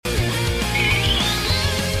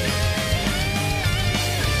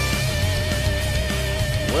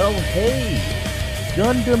Well, hey,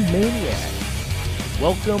 Gundam Maniac.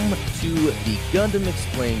 Welcome to the Gundam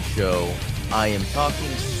Explained Show. I am talking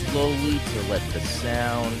slowly to let the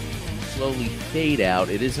sound slowly fade out.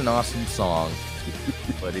 It is an awesome song,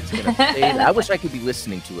 but it's going to fade. I wish I could be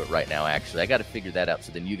listening to it right now, actually. I got to figure that out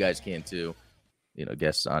so then you guys can too. You know,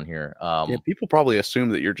 guests on here. Yeah, people probably assume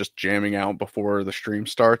that you're just jamming out before the stream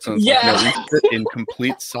starts, and it's like, no, we sit in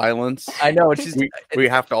complete silence. I know, it's just we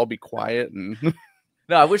have to all be quiet. And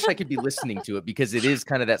no, I wish I could be listening to it because it is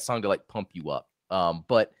kind of that song to like pump you up.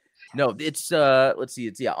 But no, it's let's see,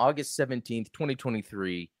 it's August 17th,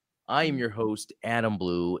 2023. I am your host, Adam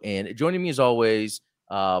Blue, and joining me as always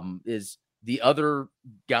is the other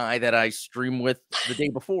guy that I stream with the day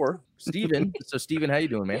before, Steven. So Steven, how you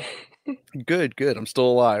doing, man? Good. I'm still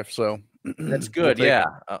alive, so that's good. Yeah.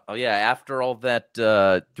 After all that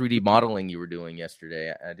 3D modeling you were doing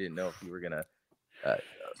yesterday, I didn't know if you were gonna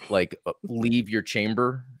leave your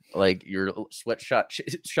chamber, like your sweatshop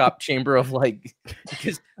shop chamber of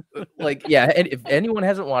because and if anyone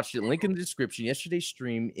hasn't watched it, link in the description. Yesterday's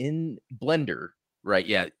stream in Blender, right?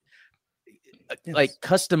 Yeah. Yes. Like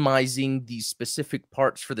customizing these specific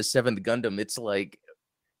parts for the 7th Gundam, it's like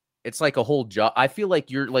a whole job. I feel like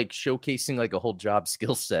you're like showcasing like a whole job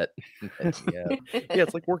skill set. Yeah,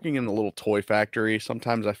 it's like working in a little toy factory.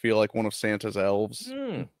 Sometimes I feel like one of Santa's elves.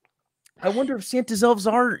 I wonder if Santa's elves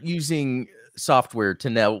are using software to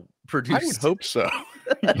now produce. I would hope so.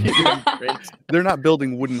 They're not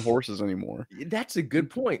building wooden horses anymore. That's a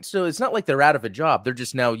good point. So it's not like they're out of a job. They're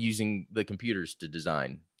just now using the computers to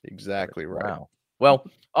design. Exactly right. Wow. Well,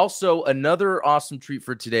 also another awesome treat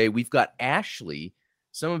for today. We've got Ashley.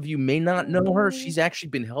 Some of you may not know her. She's actually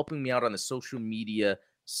been helping me out on the social media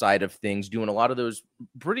side of things, doing a lot of those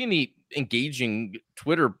pretty neat, engaging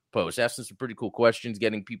Twitter posts, asking some pretty cool questions,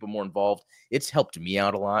 getting people more involved. It's helped me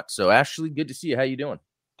out a lot. So, Ashley, good to see you. How you doing?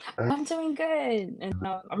 I'm doing good, and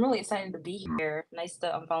I'm really excited to be here. Nice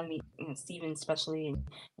to finally meet Steven, especially,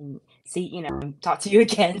 and see, talk to you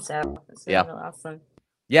again. So it's really awesome.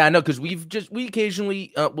 Yeah, I know, because we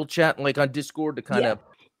occasionally we'll chat like on Discord to kind of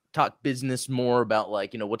talk business more about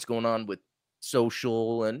what's going on with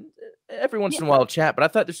social, and every once in a while chat. But I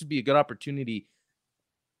thought this would be a good opportunity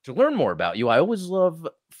to learn more about you. I always love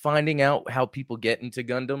finding out how people get into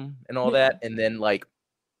Gundam and all that, and then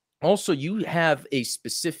also you have a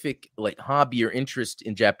specific hobby or interest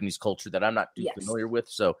in Japanese culture that I'm not too familiar with.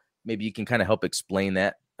 So maybe you can kind of help explain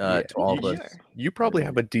that. To all of us. You probably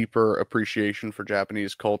have a deeper appreciation for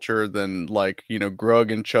Japanese culture than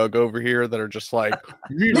Grug and Chug over here that are just like,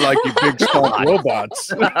 you like you big smart robots.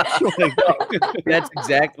 That's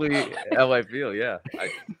exactly how I feel. Yeah, I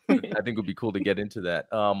think it would be cool to get into that.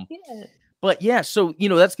 But yeah, so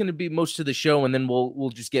that's going to be most of the show, and then we'll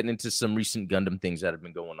just get into some recent Gundam things that have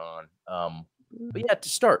been going on. But yeah, to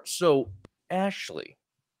start, so Ashley,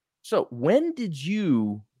 so when did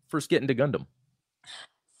you first get into Gundam?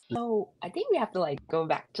 So I think we have to go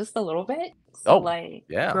back just a little bit. So,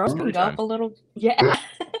 growing up a little,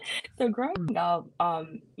 So growing up,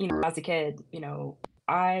 as a kid,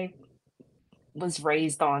 I was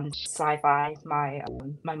raised on sci-fi.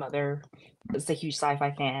 My mother was a huge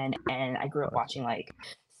sci-fi fan, and I grew up watching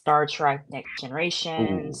Star Trek Next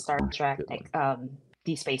Generation, Star Trek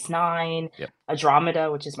Deep Space Nine,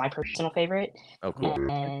 Andromeda, which is my personal favorite,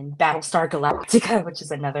 and Battlestar Galactica, which is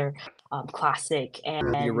another classic.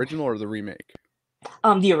 And the original or the remake?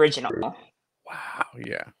 The original. Wow,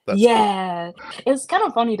 yeah. It was kind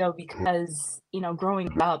of funny though because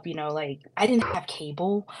growing up, I didn't have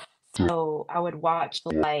cable, so I would watch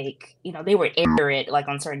they would air it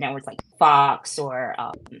on certain networks like Fox or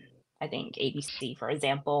I think ABC, for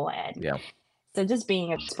example, and so just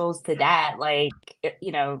being exposed to that,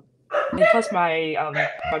 and plus my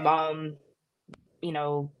mom,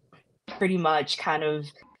 pretty much kind of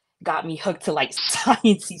got me hooked to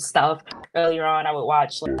sciencey stuff. Earlier on, I would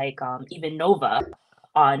watch even Nova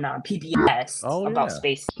on PBS about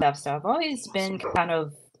space stuff. So I've always been kind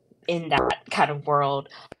of in that kind of world.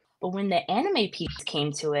 But when the anime piece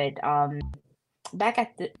came to it, back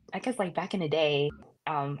in the day,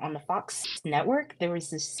 on the Fox network, there was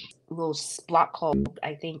this little block called,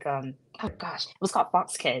 I think, it was called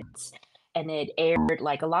Fox Kids, and it aired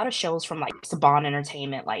a lot of shows from Saban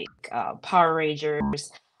Entertainment, Power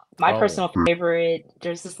Rangers. My personal favorite,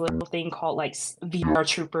 there's this little thing called VR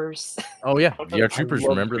Troopers. Oh yeah, VR Troopers.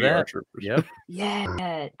 Remember that? Yep.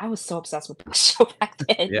 Yeah, I was so obsessed with that show back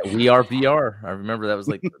then. Yeah, We Are VR. I remember that was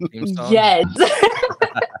the theme song. Yes.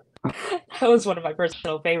 That was one of my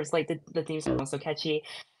personal favorites. The theme song was so catchy.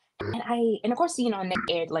 And of course, and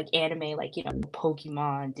they aired anime,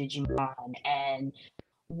 Pokemon, Digimon, and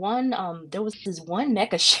there was this one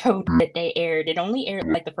mecha show that they aired. It only aired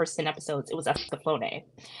like the first 10 episodes. It was Escaflowne.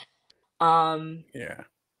 Yeah.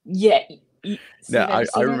 Yeah. Yeah, Steve, have you I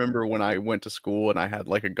seen it? remember when I went to school and I had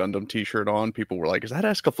like a Gundam t-shirt on, people were like, "Is that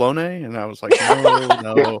Escaflowne?" And I was like, "No,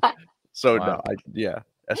 no." So Wow. yeah,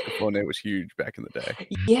 Escaflowne was huge back in the day.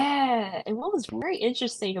 Yeah, and what was very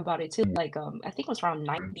interesting about it too, like I think it was around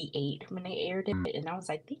 98 when they aired it, and I was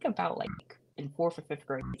I think about like in fourth or fifth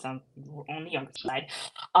grade, so I'm on the younger side.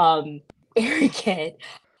 Very kid.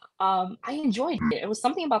 I enjoyed it. It was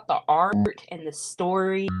something about the art and the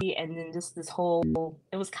story, and then just this whole.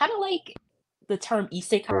 It was kind of like the term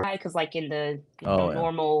isekai, because like in the Oh, yeah.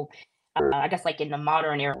 normal, I guess like in the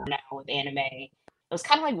modern era now with anime, it was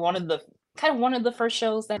kind of like one of the first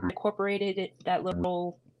shows that incorporated that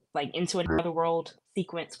little like into another world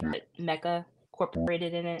sequence with mecha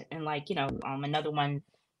incorporated in it, and like another one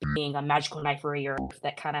being a magical knife warrior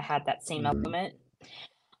that kind of had that same element.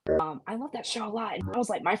 I love that show a lot, and that was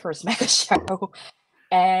like my first mecha show.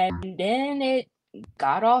 And then it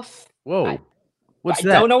got off. Whoa. I, What's I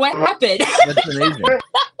that? don't know what happened. That's amazing.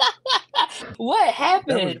 What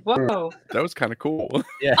happened? Whoa. That was kind of cool.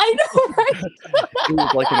 Yeah. I know, right? It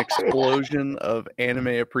was like an explosion of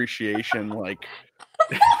anime appreciation. Like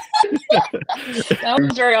That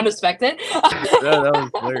was very unexpected. Yeah, that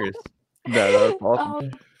was hilarious. no, that was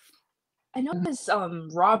awesome. I noticed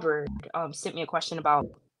Robert sent me a question about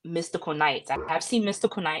Mystical Knights. I have seen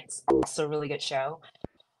Mystical Knights, also a really good show.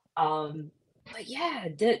 But yeah,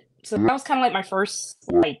 so that was kind of like my first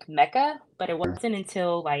like mecha, but it wasn't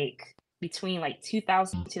until like between like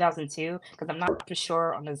 2000 2002, because I'm not for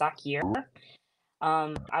sure on the exact year.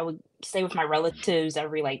 I would stay with my relatives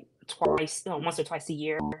every like once or twice a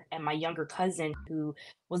year, and my younger cousin who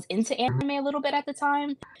was into anime a little bit at the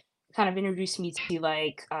time kind of introduced me to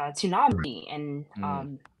like Toonami and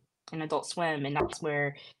Adult Swim, and that's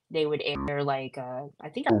where they would air like I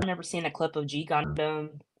think I remember seeing a clip of G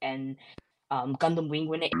Gundam and Gundam Wing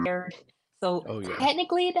when it aired. So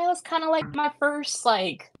technically, that was kind of like my first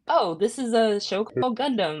like, oh, this is a show called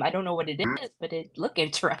Gundam. I don't know what it is, but it looked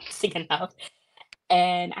interesting enough.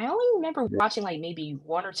 And I only remember watching like maybe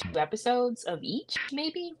one or two episodes of each,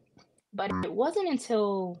 maybe. But it wasn't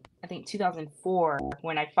until I think 2004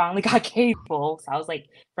 when I finally got cable. So I was like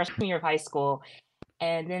freshman year of high school,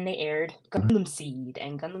 and then they aired Gundam Seed,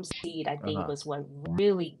 and Gundam Seed I think was what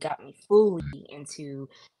really got me fully into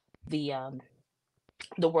the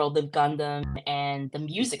world of Gundam and the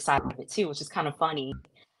music side of it too, which is kind of funny.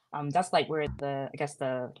 That's like where I guess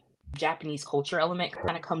the Japanese culture element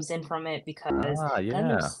kind of comes in from it, because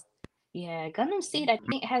Gundam Seed I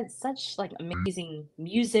think has such like amazing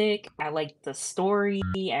music. I like the story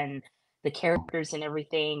and the characters and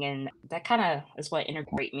everything, and that kind of is what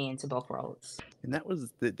integrate me into both worlds. And that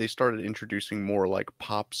was they started introducing more like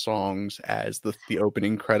pop songs as the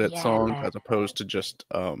opening credit song, as opposed to just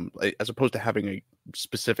as opposed to having a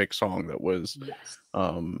specific song that was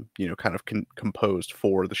kind of composed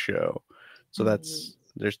for the show. So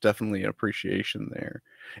there's definitely an appreciation there.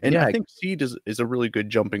 And I think Seed is a really good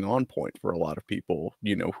jumping on point for a lot of people,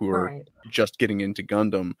 who are just getting into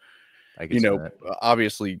Gundam.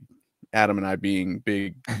 Obviously Adam and I being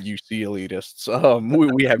big UC elitists,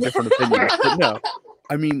 we have different opinions. But no,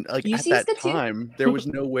 I mean, like UC at that time, there was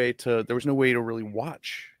no way to really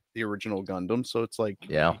watch the original Gundam. So it's like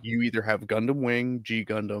you either have Gundam Wing, G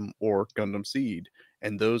Gundam, or Gundam Seed,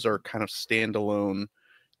 and those are kind of standalone.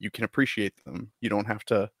 You can appreciate them. You don't have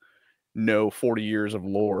to know 40 years of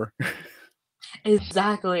lore.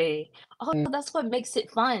 Exactly. Oh, that's what makes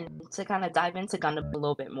it fun to kind of dive into Gundam a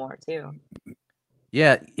little bit more too.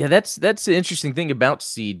 Yeah, that's the interesting thing about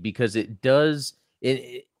Seed, because it does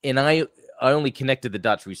it, and I only connected the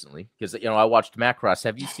dots recently because I watched Macross.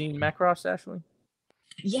 Have you seen Macross, Ashley?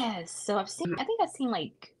 Yes. So I think I've seen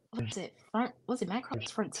like was it Macross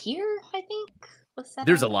Frontier? I think. What's that?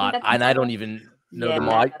 There's a lot, and I don't even know them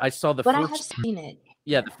all. I saw the but first. I have seen it.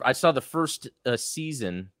 Yeah, I saw the first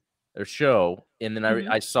season or show, and then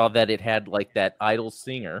I saw that it had like that idol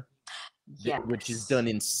singer, which is done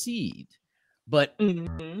in Seed. But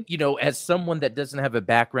as someone that doesn't have a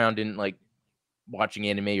background in like watching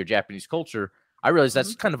anime or Japanese culture, I realize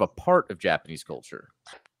that's kind of a part of Japanese culture.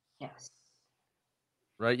 Yes.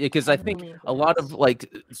 Right? Because I think a lot of like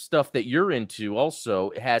stuff that you're into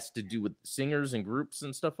also has to do with singers and groups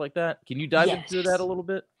and stuff like that. Can you dive into that a little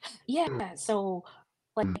bit? Yeah. So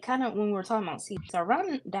like kind of when we were talking about Seed, so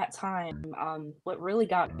around that time, what really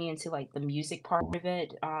got me into like the music part of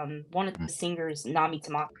it, one of the singers, Nami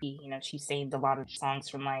Tamaki, she sang a lot of songs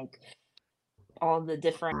from like all the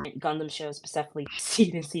different Gundam shows, specifically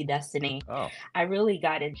Seed and Sea Destiny, I really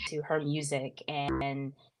got into her music,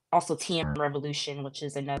 and also TM Revolution, which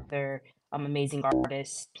is another amazing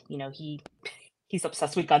artist. You know, he's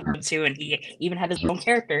obsessed with Gundam too, and he even had his own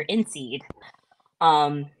character in Seed.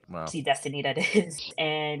 Seed Destiny, that is.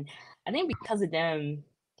 And I think because of them,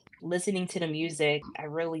 listening to the music, I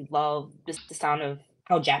really love just the sound of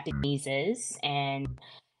how Japanese is, and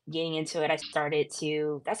getting into it,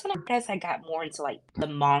 that's when I guess I got more into like the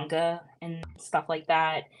manga and stuff like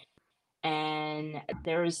that. And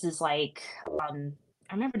there was this like, I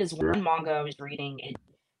remember this one manga I was reading.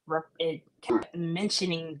 It kept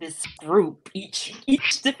mentioning this group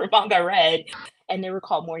each different manga I read, and they were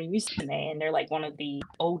called Morning Musume, and they're like one of the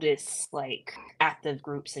oldest like active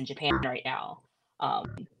groups in Japan right now.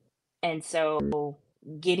 And so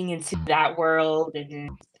getting into that world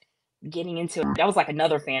and getting into it, that was like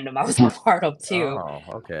another fandom I was a part of too. Oh,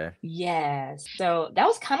 okay. Yeah, so that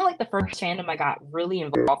was kind of like the first fandom I got really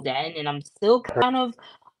involved in, and I'm still kind of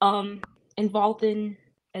involved in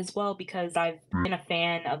as well, because I've been a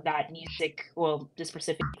fan of that music, well, this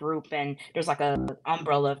specific group, and there's like a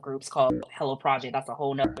umbrella of groups called Hello Project. That's a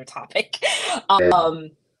whole nother topic.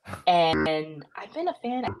 And I've been a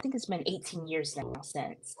fan, I think it's been 18 years now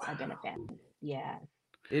since I've been a fan. Yeah.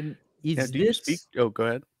 Do you speak? Oh, go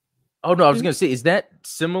ahead. Oh, no, I was going to say, is that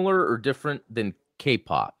similar or different than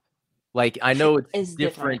K-pop? Like, I know it's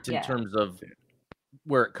different in terms of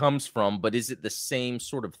where it comes from, but is it the same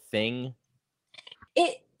sort of thing?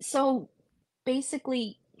 So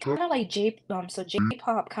basically, kind of like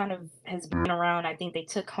J-pop kind of has been around. I think they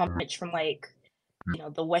took homage from like,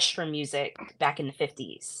 the Western music back in the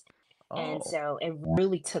 50s. And so it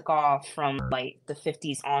really took off from like the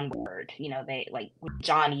 50s onward. They like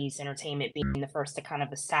Johnny's Entertainment being the first to kind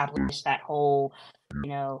of establish that whole,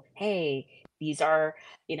 hey, these are,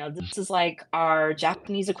 this is like our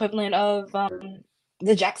Japanese equivalent of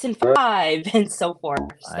the Jackson 5 and so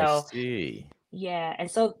forth. So I see. Yeah, and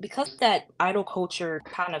so because that idol culture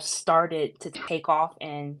kind of started to take off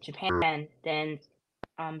in Japan, then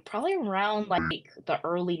probably around like the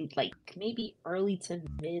early, like maybe early to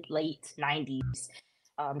mid late 90s,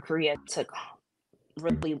 Korea took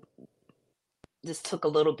a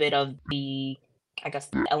little bit of the, I guess,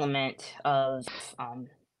 the element of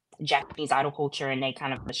Japanese idol culture, and they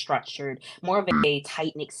kind of structured more of a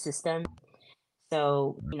tight knit system.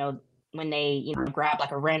 So, when they, grab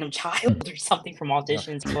like a random child or something from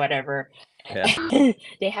auditions or whatever,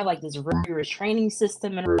 they have like this rigorous training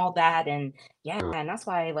system and all that. And and that's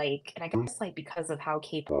why and I guess like because of how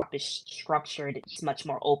K-pop is structured, it's much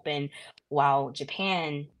more open, while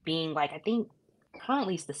Japan being like, I think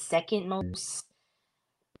currently it's the second most,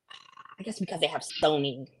 I guess because they have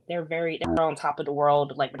Sony, they're on top of the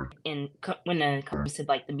world, like when it comes to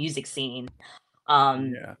like the music scene.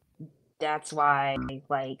 That's why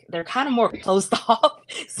like they're kind of more closed off,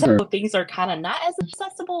 so things are kind of not as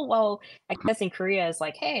accessible. Well, I guess in Korea it's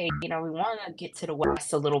like, hey, we want to get to the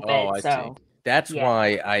West a little bit. I see. That's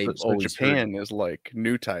why I always Japan is like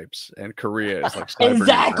new types and Korea is like cyber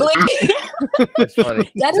exactly. That's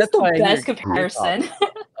funny. That is the best comparison.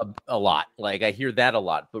 A lot. Like I hear that a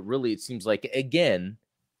lot, but really it seems like again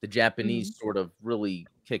the Japanese sort of really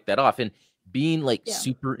kicked that off, and being like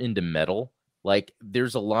super into metal. Like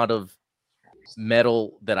there's a lot of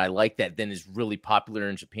metal that I like that then is really popular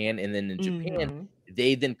in Japan, and then in Japan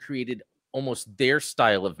they then created almost their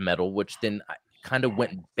style of metal, which then kind of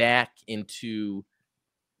went back into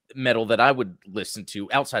metal that I would listen to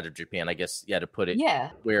outside of Japan, I guess, to put it.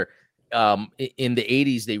 Where in the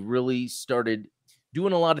 80s they really started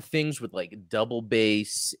doing a lot of things with like double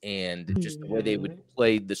bass and just the way they would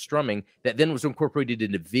play the strumming that then was incorporated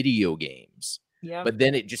into video games. But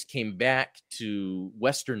then it just came back to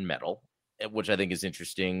Western metal, which I think is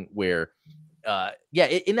interesting, where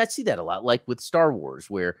and I see that a lot, like with Star Wars,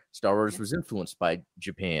 where Star Wars was influenced by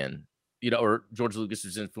Japan, or George Lucas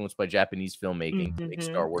was influenced by Japanese filmmaking to make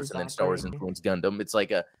Star Wars, and then Star Wars influenced Gundam. It's like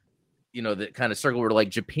a, the kind of circle where like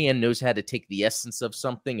Japan knows how to take the essence of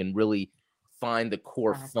something and really find the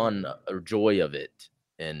core fun or joy of it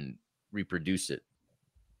and reproduce it.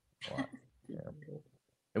 Wow.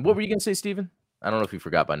 And what were you going to say, Stephen? I don't know if you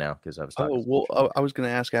forgot by now because I was talking. Oh, well, I was going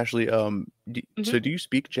to ask Ashley, so do you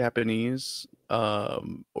speak Japanese,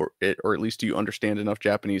 or at least do you understand enough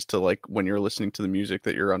Japanese to, like, when you're listening to the music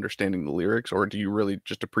that you're understanding the lyrics, or do you really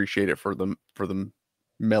just appreciate it for the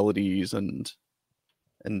melodies and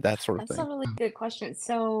that sort of thing? That's a really good question.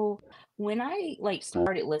 So when I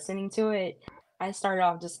started listening to it, I started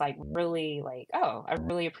off just really oh, I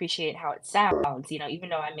really appreciate how it sounds, even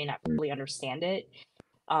though I may not really understand it.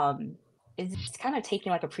 it's kind of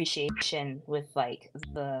taking like appreciation with like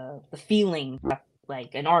the feeling that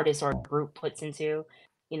like an artist or a group puts into,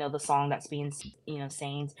 the song that's being,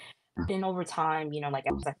 sang. Then over time, like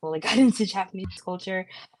as I fully got into Japanese culture,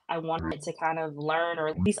 I wanted to kind of learn or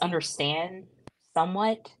at least understand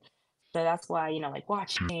somewhat. So that's why, like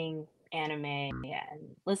watching anime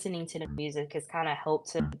and listening to the music has kind of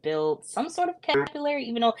helped to build some sort of vocabulary,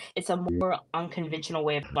 even though it's a more unconventional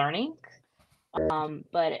way of learning.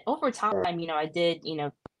 But over time, I did,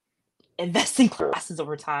 invest in classes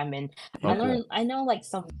over time, and I know like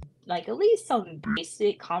some, like at least some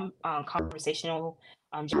basic conversational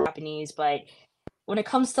Japanese, but when it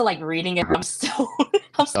comes to like reading it, I'm still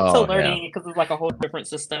I'm still learning it because it's like a whole different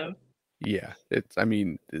system. Yeah,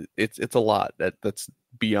 it's a lot that's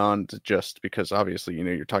beyond just because obviously,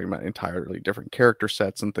 you're talking about entirely different character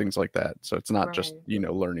sets and things like that. So it's not just,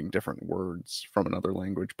 learning different words from another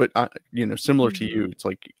language, but similar to you, it's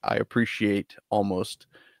like I appreciate almost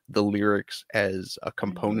the lyrics as a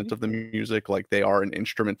component of the music, like they are an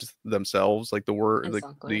instrument themselves, like the word, like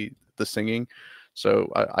the singing.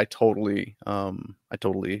 So I totally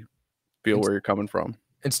feel where you're coming from.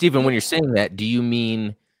 And Stephen, when you're saying that, do you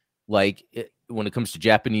mean like when it comes to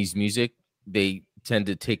Japanese music, they tend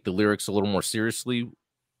to take the lyrics a little more seriously?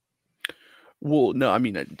 Well, no, I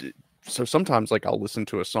mean, so sometimes like I'll listen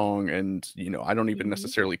to a song and, I don't even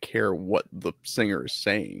necessarily care what the singer is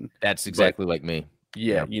saying. That's exactly like me.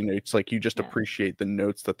 Yeah, it's like you just appreciate the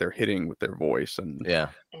notes that they're hitting with their voice. And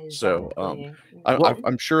so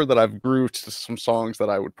I'm sure that I've grooved to some songs that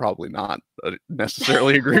I would probably not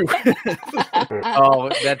necessarily agree with. Oh,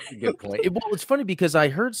 that's a good point. Well, it's funny because I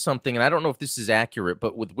heard something, and I don't know if this is accurate,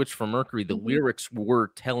 but with Witch from Mercury, the lyrics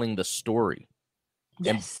were telling the story.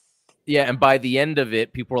 Yes. And by the end of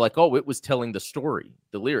it, people were like, oh, it was telling the story,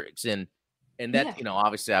 the lyrics. And that,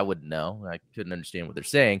 obviously I wouldn't know. I couldn't understand what they're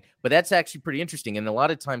saying, but that's actually pretty interesting. And a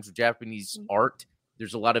lot of times with Japanese art,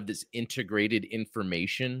 there's a lot of this integrated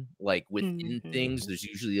information, like within things. There's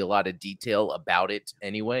usually a lot of detail about it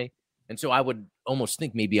anyway. And so I would almost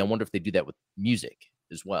think I wonder if they do that with music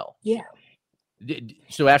as well. Yeah.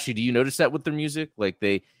 So Ashley, do you notice that with their music? Like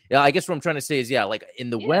I guess what I'm trying to say is, like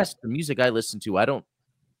in the West, the music I listen to, I don't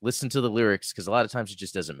listen to the lyrics because a lot of times it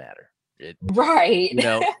just doesn't matter. Right.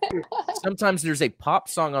 Sometimes there's a pop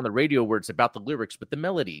song on the radio where it's about the lyrics, but the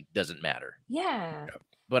melody doesn't matter. Yeah.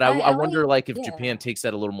 But I wonder, like, if Japan takes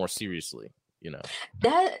that a little more seriously,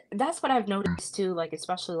 That's what I've noticed too, like,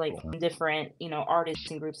 especially like from different,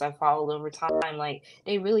 artists and groups I've followed over time, like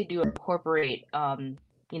they really do incorporate, not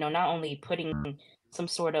only putting some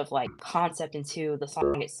sort of like concept into the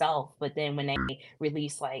song itself, but then when they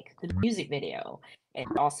release like the music video, it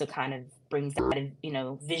also kind of brings that,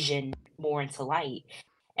 vision more into light.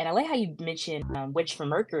 And I like how you mentioned Witch from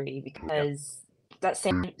Mercury because that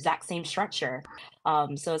exact same structure.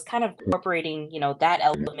 So it's kind of incorporating, that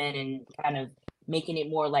element and kind of making it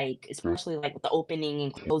more like, especially like with the opening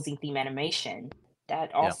and closing theme animation,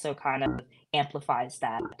 that also kind of amplifies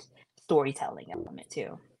that storytelling element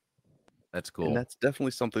too. That's cool. And that's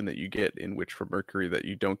definitely something that you get in Witch from Mercury that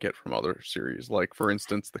you don't get from other series. Like, for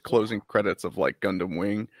instance, the closing credits of like Gundam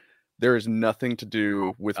Wing, there is nothing to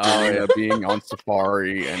do with Marina being on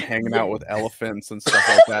safari and hanging out with elephants and stuff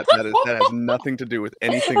like that. That has nothing to do with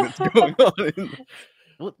anything that's going on.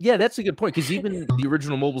 Well, yeah, that's a good point, because even the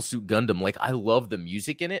original Mobile Suit Gundam, like I love the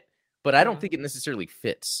music in it, but I don't think it necessarily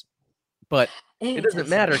fits. But it doesn't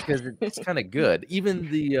matter because it's kind of good. Even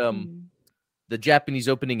the Japanese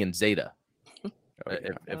opening in Zeta.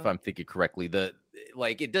 If I'm thinking correctly,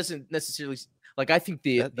 it doesn't necessarily like I think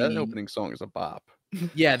that opening song is a bop.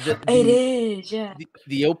 Yeah, it is. Yeah,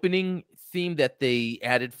 the opening theme that they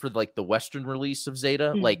added for like the Western release of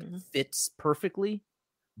Zeta like fits perfectly,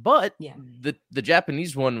 but the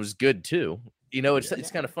Japanese one was good too.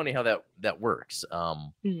 It's kind of funny how that works.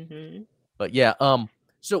 But yeah,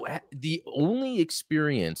 so the only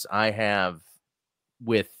experience I have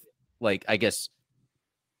with like I guess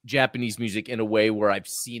Japanese music in a way where I've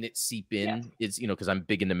seen it seep in is, because I'm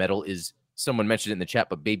big into metal, is someone mentioned it in the chat,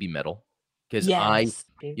 but baby metal. Because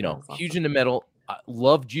huge into metal. I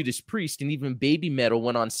love Judas Priest, and even baby metal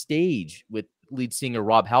went on stage with lead singer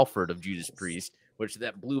Rob Halford of Judas Priest, which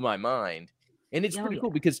that blew my mind. And it's pretty cool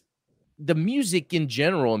because the music in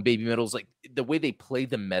general in baby metal is like the way they play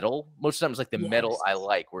the metal. Most of the time it's like the metal I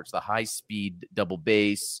like, where it's the high speed double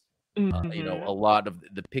bass. A lot of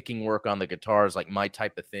the picking work on the guitar is like my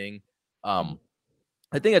type of thing. I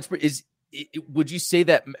think would you say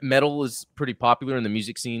that metal is pretty popular in the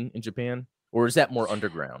music scene in Japan, or is that more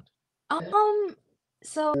underground?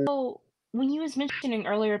 So when you was mentioning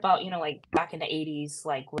earlier about, like back in the 80s,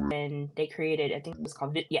 like when they created, I think it was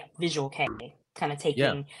called, Visual K, kind of Yeah,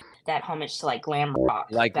 taking that homage to like glam rock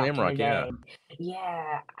like back glam in the rock. Yeah, day.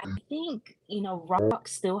 Yeah, I think, rock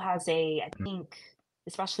still has I think,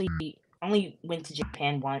 especially, only went to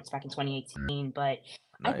Japan once back in 2018, but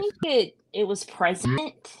I nice. think it was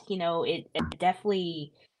present, it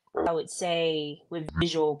definitely, I would say with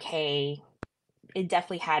Visual K, it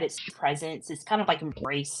definitely had its presence. It's kind of like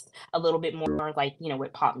embraced a little bit more like,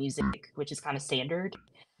 with pop music, which is kind of standard.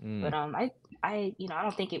 Mm. But I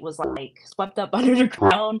don't think it was like swept up under the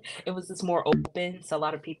ground. It was just more open. So a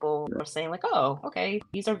lot of people were saying like, oh, okay,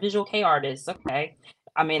 these are Visual K artists. Okay.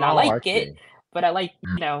 I mean, I Oh, I like it, see. but I like,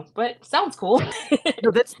 but sounds cool.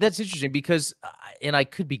 No, that's interesting because, and I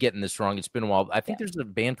could be getting this wrong. It's been a while. I think Yeah. there's a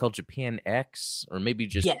band called Japan X, or maybe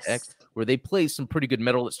just X, Yes. where they play some pretty good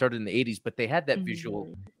metal that started in the '80s, but they had that Visual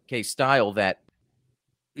Mhm. K style that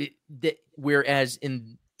whereas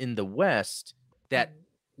in the West, that Mhm.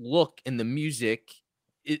 look in the music,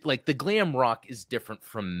 like the glam rock is different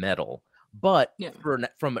from metal, but Yeah. for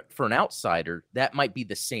an outsider, that might be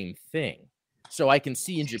the same thing. So I can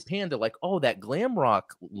see in Japan, they're like, oh, that glam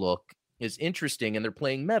rock look is interesting, and they're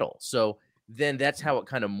playing metal. So then that's how it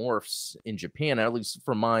kind of morphs in Japan. At least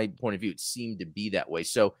from my point of view, it seemed to be that way.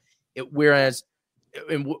 So whereas,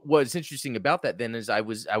 and what's interesting about that then is I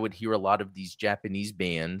would hear a lot of these Japanese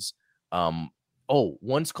bands.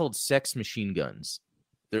 One's called Sex Machine Guns.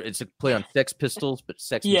 It's a play on Sex Pistols, but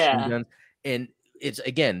Sex Machine Yeah. Guns, and it's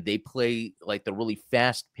again they play like the really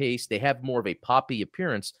fast paced. They have more of a poppy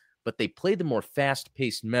appearance, but they play the more fast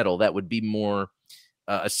paced metal that would be more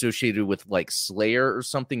associated with like Slayer or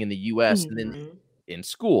something in the U.S. And then Mhm. in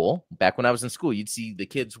school, back when I was in school, you'd see the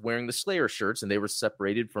kids wearing the Slayer shirts, and they were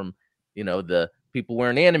separated from the people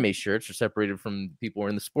wearing anime shirts are separated from people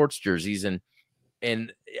wearing the sports jerseys,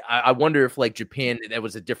 and I wonder if like Japan that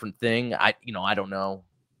was a different thing. I don't know.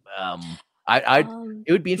 Um, I Um,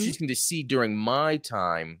 It would be mhm. interesting to see during my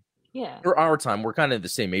time Yeah. or our time. We're kind of the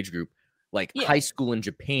same age group, like Yeah. high school in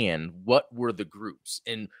Japan. What were the groups,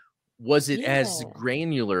 and was it as Yeah.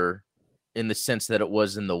 granular in the sense that it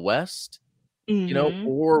was in the West? Mhm.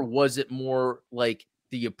 Or was it more like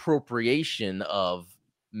the appropriation of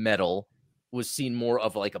metal was seen more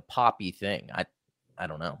of like a poppy thing? I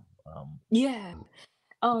don't know. Yeah.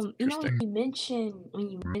 It's When interesting.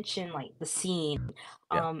 you mention like the scene,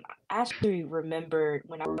 Yeah. I actually remembered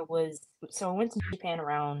when I went to Japan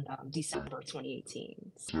around December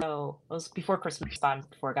 2018. So it was before Christmas time,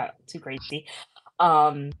 before it got too crazy.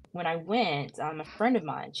 When I went, a friend of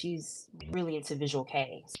mine, she's really into Visual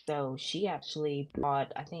K. So she actually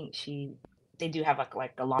bought, I think they do have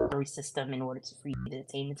like a lottery system in order to free the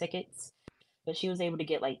entertainment tickets. But she was able to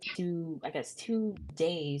get like 2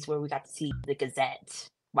 days where we got to see the Gazette.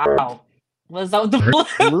 Wow. Was that the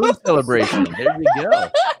Balloon celebration. There you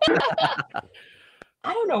go.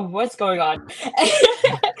 I don't know what's going on.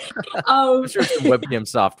 I'm um sure some webcam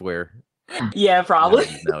software yeah, probably.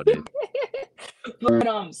 happens nowadays. But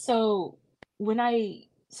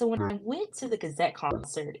when I went to the Gazette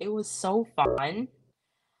concert, it was so fun.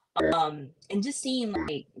 And just seeing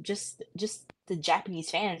like just the Japanese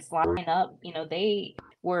fans line up, they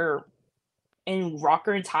were in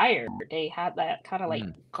rocker attire. They had that kind of like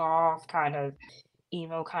Mm, goth kind of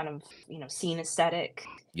emo kind of scene aesthetic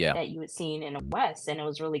yeah. that you would see in the West, and it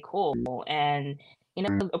was really cool. And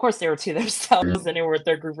of course, they were to themselves and they were with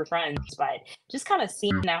their group of friends, but just kind of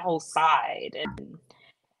seeing that whole side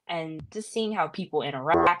and just seeing how people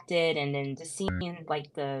interacted, and then just seeing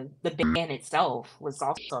like the band itself was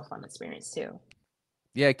also a fun experience too.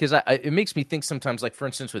 Yeah, because it makes me think sometimes, like for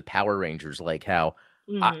instance, with Power Rangers, like how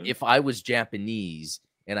Hmm. if I was Japanese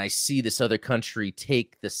and I see this other country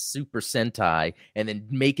take the Super Sentai and then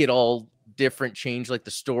make it all different, change like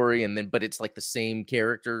the story, and then but it's like the same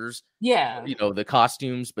characters, Yeah. the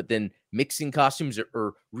costumes, but then mixing costumes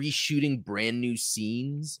or reshooting brand new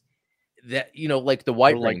scenes that like the Or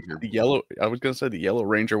White like Ranger. the yellow. I was gonna say the Yellow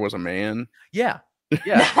Ranger was a man. Yeah.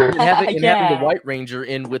 Yeah, and having the Yeah. White Ranger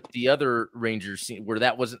in with the other Ranger scene where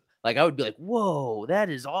that wasn't like I would be like, "Whoa, that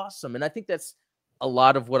is awesome!" And I think that's a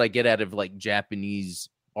lot of what I get out of like Japanese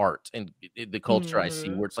art and the culture I see,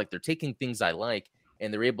 Hmm. where it's like they're taking things I like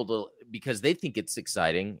and they're able to because they think it's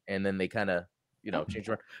exciting, and then they kind of change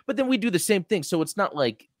around. But then we do the same thing, so it's not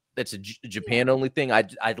like that's a Yeah. Japan only thing. I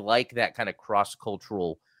like that kind of cross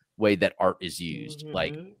cultural way that art is used.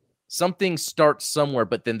 Like Hmm. something starts somewhere,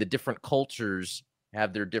 but then the different cultures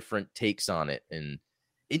have their different takes on it, and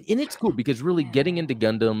it's cool because really getting Yeah. into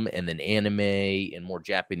Gundam and then anime and more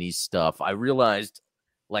Japanese stuff, I realized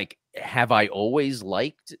like have I always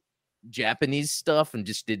liked Japanese stuff and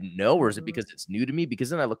just didn't know, or is it because it's new to me? Because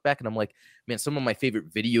then I look back and I'm like, man, some of my favorite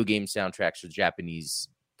video game soundtracks are Japanese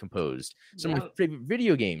composed. Some of my favorite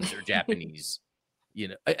video games are Japanese.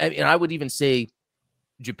 And I would even say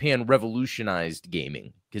Japan revolutionized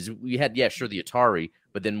gaming, because we had, the Atari,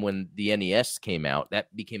 but then when the NES came out,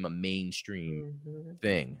 that became a mainstream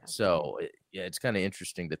thing. So it's kind of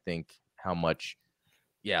interesting to think how much,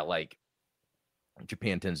 like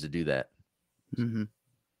Japan tends to do that.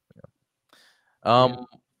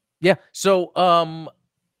 So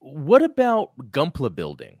what about Gunpla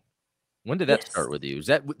building? When did that start with you?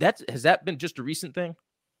 Has that been just a recent thing?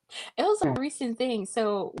 It was a recent thing.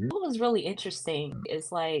 So what was really interesting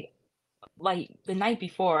is like the night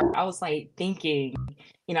before, I was like thinking,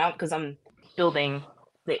 because I'm building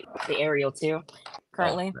the aerial too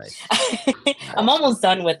currently. Oh, nice. I'm almost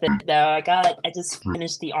done with it though. I just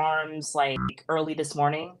finished the arms like early this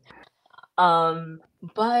morning.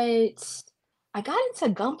 But I got into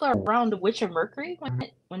Gunpla around The Witch of Mercury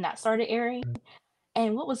when that started airing.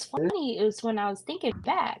 And what was funny is when I was thinking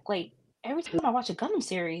back, like every time I watch a Gundam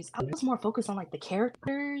series, I was more focused on like the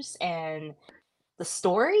characters and the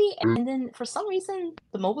story, and then for some reason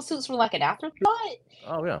the mobile suits were like an afterthought.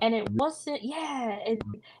 Oh yeah. And it wasn't, and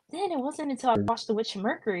then it wasn't until I watched The Witch of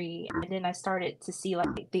Mercury, and then I started to see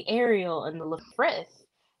like the Ariel and the Lefrith,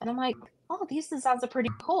 and I'm like, oh, these designs are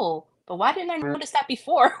pretty cool. But why didn't I notice that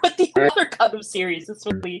before with the other Gundam series?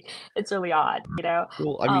 It's really odd,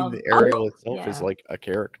 Well, I mean, the Ariel itself is like a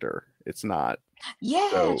character. It's not.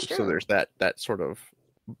 Yeah, so there's that sort of,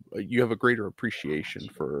 you have a greater appreciation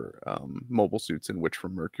for mobile suits in Witch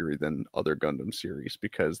from Mercury than other Gundam series,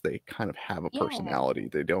 because they kind of have a personality.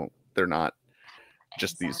 They're not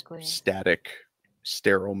just these static,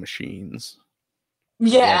 sterile machines.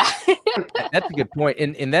 Yeah. That's a good point.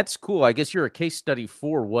 And that's cool. I guess you're a case study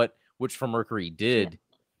for what Witch from Mercury did,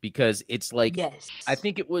 because it's like, I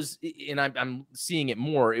think it was, and I'm seeing it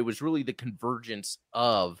more, it was really the convergence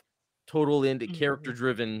of total into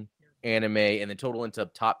character-driven anime and then total into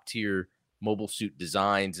top tier mobile suit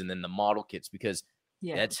designs, and then the model kits, because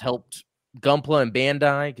that's helped Gunpla and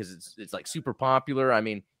Bandai, because it's like super popular. I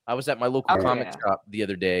mean, I was at my local comic shop the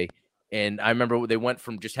other day, and I remember they went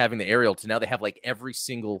from just having the Ariel to now they have like every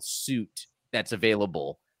single suit that's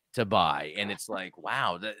available to buy, and it's like,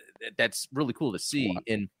 wow, that's really cool to see.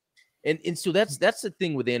 And so that's the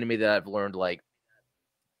thing with anime that I've learned,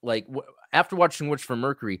 after watching Witch from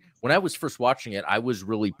Mercury, when I was first watching it, I was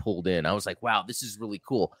really pulled in. I was like, wow, this is really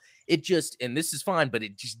cool. It just, and this is fine, but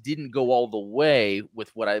it just didn't go all the way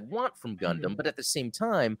with what I want from Gundam. But at the same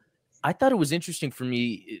time, I thought it was interesting for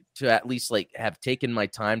me to at least like have taken my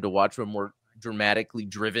time to watch a more dramatically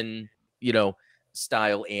driven,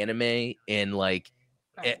 style anime. And like,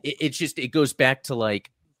 it goes back to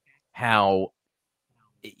like how,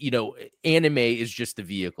 anime is just the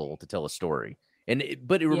vehicle to tell a story.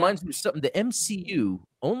 But it reminds me of something the MCU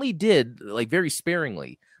only did like very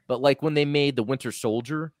sparingly. But like when they made the Winter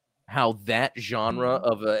Soldier, how that genre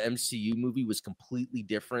of a MCU movie was completely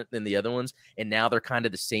different than the other ones, and now they're kind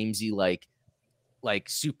of the samey, like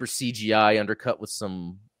super CGI undercut with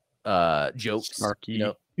some jokes.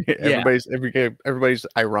 Snarky. Everybody's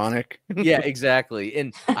ironic. Yeah, exactly.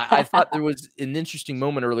 And I thought there was an interesting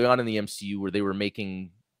moment early on in the MCU where they were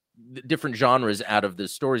making different genres out of the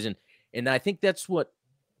stories, and I think that's what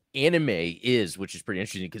anime is, which is pretty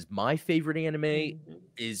interesting, because my favorite anime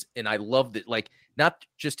is, and I love that, like, not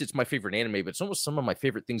just it's my favorite anime, but it's almost some of my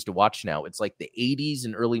favorite things to watch now. It's like the 80s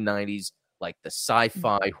and early 90s, like the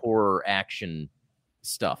sci-fi horror action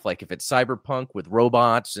stuff. Like if it's cyberpunk with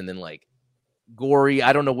robots and then like gory,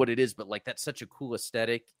 I don't know what it is, but like that's such a cool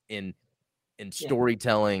aesthetic in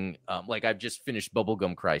storytelling. Like I've just finished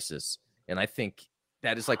Bubblegum Crisis, and I think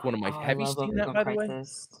that is like one of my. Have you seen that, by the way?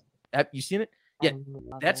 Have you seen it? Yeah,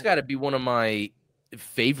 that's got to be one of my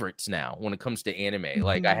favorites now when it comes to anime.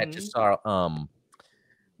 Like I had just saw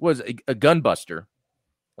was a Gunbuster,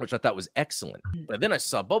 which I thought was excellent. But then I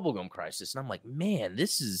saw Bubblegum Crisis, and I'm like, man,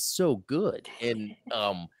 this is so good. And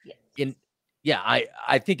I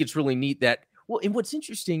think it's really neat that. Well, and what's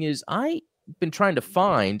interesting is I've been trying to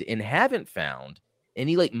find and haven't found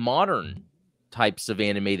any like modern types of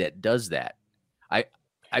anime that does that.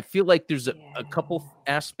 I feel like there's a couple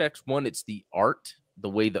aspects. One, it's the art, the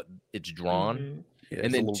way that it's drawn,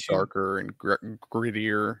 and then a little darker and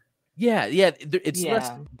grittier. Yeah, it's less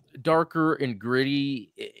darker and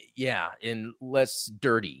gritty, and less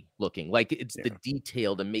dirty looking. Like it's the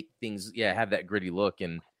detail to make things, have that gritty look.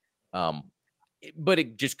 And but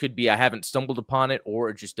it just could be I haven't stumbled upon it, or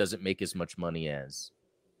it just doesn't make as much money as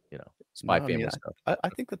Spy Family stuff. I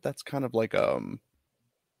think that's kind of like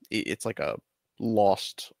it's like a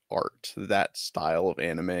lost art, that style of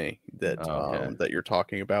anime that that you're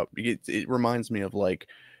talking about. It reminds me of like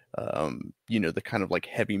the kind of like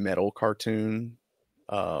heavy metal cartoon,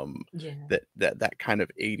 that kind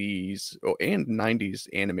of 80s and 90s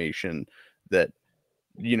animation that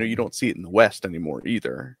you don't see it in the West anymore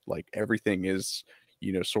either. Like everything is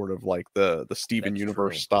sort of like the Steven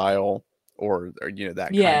Universe style, or that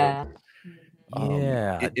kind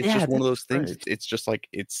of it's just one of those things. It's just like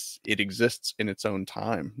it exists in its own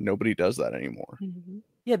time. Nobody does that anymore.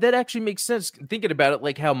 Yeah, that actually makes sense. Thinking about it,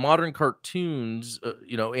 like how modern cartoons,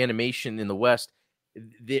 animation in the West,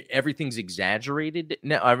 everything's exaggerated.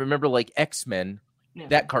 Now, I remember like X-Men,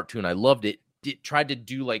 that cartoon, I loved it. It tried to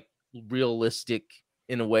do like realistic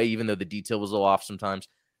in a way, even though the detail was a little off sometimes,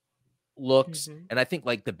 looks. And I think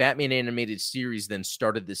like the Batman animated series then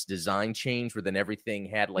started this design change where then everything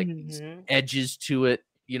had like these edges to it,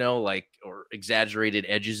 like, or exaggerated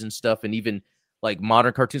edges and stuff. And even like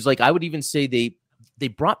modern cartoons, like I would even say they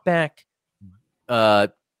brought back, I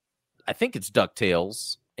think it's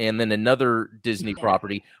DuckTales and then another Disney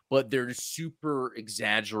property, but they're super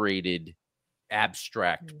exaggerated,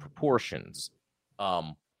 abstract proportions.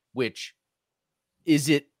 Which is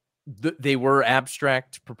it? They were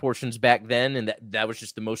abstract proportions back then, and that was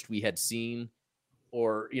just the most we had seen.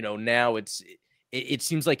 Or now it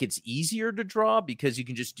seems like it's easier to draw because you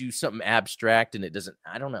can just do something abstract and it doesn't.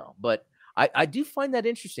 I don't know, but I do find that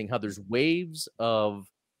interesting how there's waves of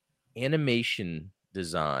animation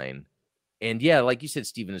design. And yeah, like you said,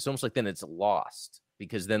 Steven, it's almost like then it's lost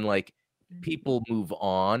because then like people move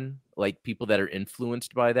on, like people that are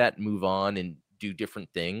influenced by that move on and do different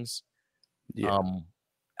things. Yeah.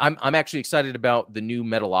 I'm actually excited about the new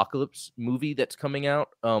Metalocalypse movie that's coming out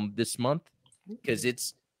this month because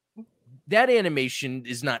that animation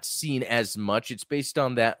is not seen as much. It's based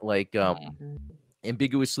on that like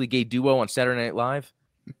ambiguously gay duo on Saturday Night Live.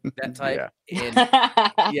 That type. And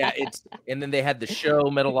and then they had the show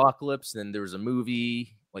Metalocalypse, and then there was a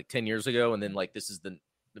movie like 10 years ago, and then like this is the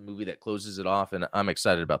movie that closes it off, and I'm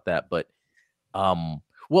excited about that. But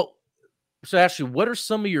well, so Ashley, what are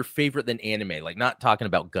some of your favorite then anime? Like not talking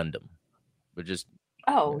about Gundam, but just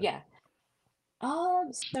so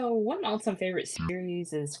one of my all-time favorite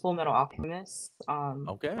series is Full Metal Alchemist. I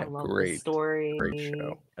love the story. Great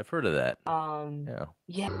show. I've heard of that.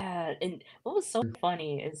 And what was so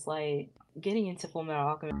funny is like getting into Full Metal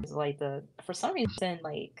Alchemist is like for some reason,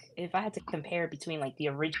 like if I had to compare between like the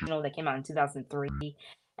original that came out in 2003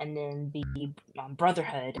 and then the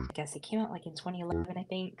Brotherhood, I guess it came out like in 2011, I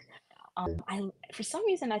think. For some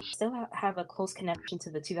reason I still have a close connection to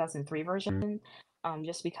the 2003 version,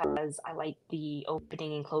 just because I like the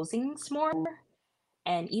opening and closings more.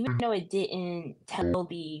 And even though it didn't tell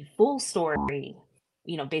the full story,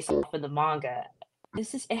 based off of the manga,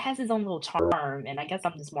 it has its own little charm, and I guess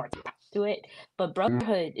I'm just more attached to it. But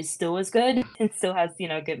Brotherhood is still as good and still has,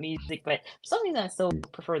 good music, but for some reason I still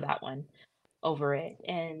prefer that one over it.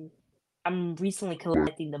 And I'm recently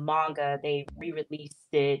collecting the manga. They re-released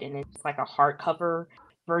it, and it's like a hardcover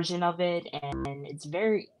version of it, and it's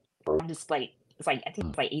very. I'm just like I think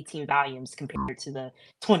it's like 18 volumes compared to the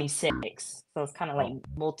 26, so it's kind of like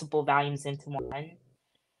multiple volumes into one.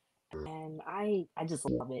 And I just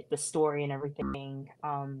love it, the story and everything.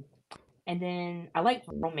 And then I like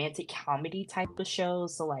romantic comedy type of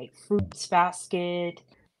shows, so like Fruits Basket.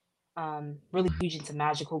 Really huge into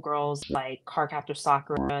magical girls like Cardcaptor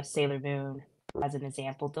Sakura, Sailor Moon, as an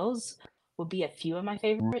example. Those would be a few of my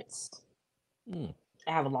favorites. I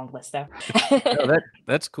have a long list though. No,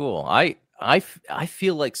 that's cool. I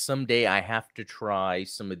feel like someday I have to try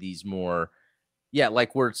some of these more,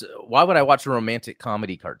 like where it's why would I watch a romantic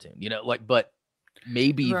comedy cartoon? But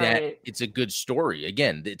maybe that it's a good story.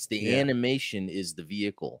 Again, it's the animation is the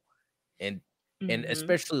vehicle, and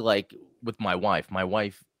especially like with my wife. My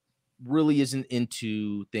wife really isn't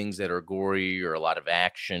into things that are gory or a lot of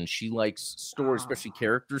action. She likes stories, especially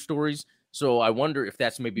character stories. So I wonder if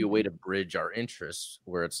that's maybe a way to bridge our interests,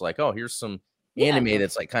 where it's like, oh, here's some anime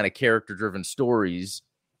that's like kind of character driven stories,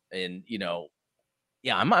 and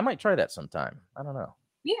I might try that sometime. I don't know.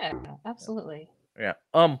 Yeah, absolutely. Yeah.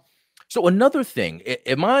 So another thing,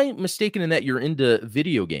 am I mistaken in that you're into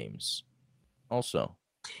video games also?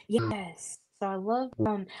 Yes. So I love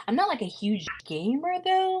I'm not like a huge gamer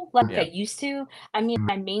though, like I used to. I mean,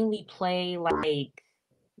 I mainly play like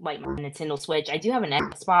my Nintendo Switch. I do have an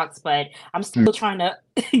Xbox, but I'm still trying to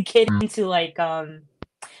get into like trying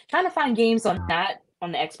to find games on the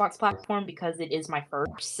Xbox platform because it is my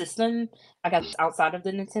first system, I guess, outside of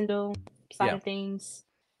the Nintendo side of things.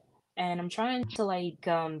 And I'm trying to like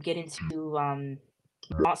get into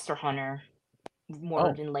Monster Hunter,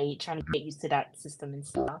 more than late, trying to get used to that system and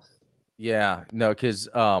stuff. Yeah, no, because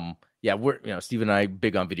we're Steve and I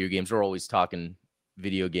big on video games. We're always talking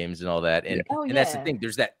video games and all that, and that's the thing.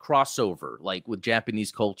 There's that crossover, like with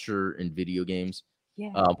Japanese culture and video games.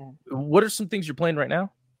 Yeah. What are some things you're playing right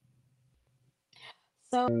now?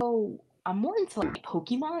 So I'm more into like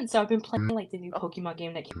Pokemon. So I've been playing like the new Pokemon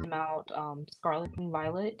game that came out, Scarlet and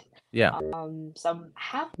Violet. Yeah. So I'm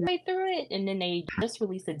halfway through it, and then they just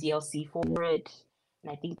released a DLC for it.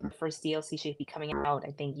 And I think the first DLC should be coming out,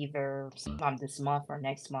 I think either sometime this month or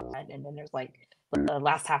next month. And then there's like the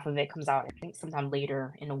last half of it comes out, I think sometime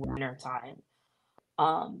later in the winter time.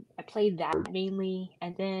 I played that mainly,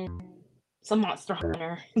 and then some Monster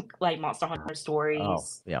Hunter, like Monster Hunter Stories. Oh,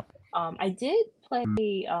 yeah. I did play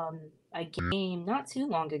a game not too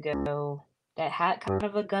long ago that had kind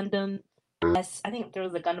of a Gundam. Yes, I think there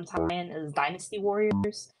was a Gundam tie-in. It was Dynasty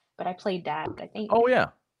Warriors, but I played that, I think. Oh, yeah.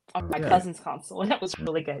 On my cousin's console, and that was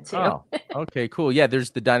really good too. Oh, okay, cool. Yeah, there's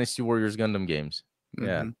the Dynasty Warriors Gundam games.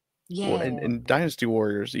 Yeah. Yeah. Well, and Dynasty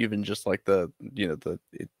Warriors, even just like the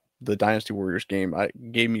Dynasty Warriors game,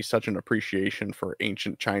 gave me such an appreciation for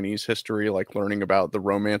ancient Chinese history, like learning about the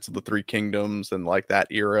romance of the Three Kingdoms and like that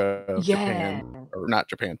era of Japan, or not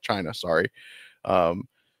Japan, China, sorry. So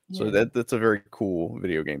that's a very cool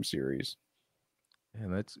video game series.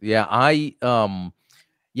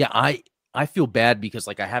 I feel bad because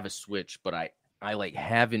like I have a Switch, but I like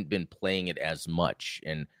haven't been playing it as much,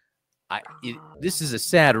 and this is a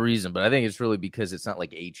sad reason, but I think it's really because it's not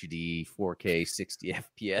like HD, 4K, 60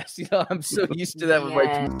 FPS. You know, I'm so used to that with my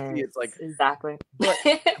PC. It's like exactly.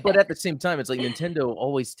 But at the same time, it's like Nintendo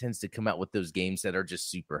always tends to come out with those games that are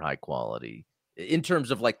just super high quality in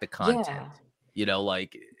terms of like the content. You know,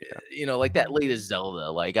 like like that latest Zelda.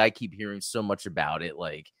 Like I keep hearing so much about it.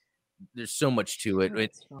 Like there's so much to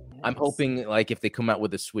it. I'm hoping like if they come out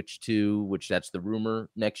with a Switch 2, which that's the rumor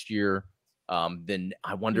next year. Then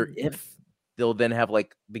I wonder if they'll then have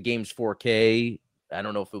like the game's 4K. I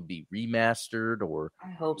don't know if it'll be remastered or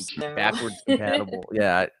I hope so. Backwards compatible.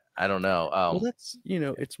 Yeah, I don't know. Well, that's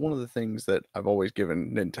it's one of the things that I've always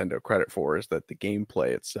given Nintendo credit for is that the gameplay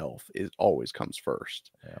itself always comes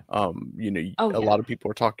first. Yeah. A lot of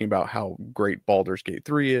people are talking about how great Baldur's Gate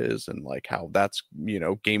 3 is and like how that's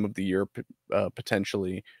game of the year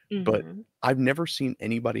potentially, but I've never seen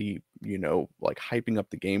anybody like hyping up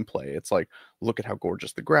the gameplay. It's like, look at how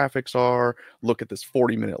gorgeous the graphics are. Look at this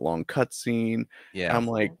 40-minute long cutscene. Yeah, I'm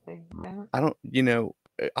like, I don't.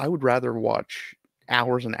 I would rather watch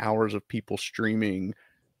hours and hours of people streaming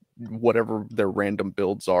whatever their random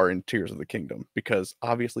builds are in Tears of the Kingdom, because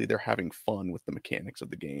obviously they're having fun with the mechanics of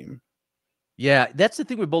the game. Yeah, that's the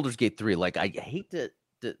thing with Baldur's Gate 3. Like I hate to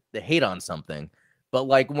hate on something, but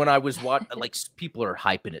like when I was watching, like people are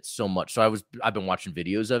hyping it so much. So I've been watching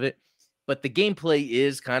videos of it, but the gameplay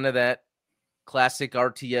is kind of that classic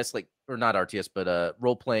RTS, like, or not RTS, but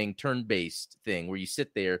role-playing turn-based thing where you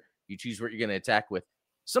sit there, you choose what you're going to attack with.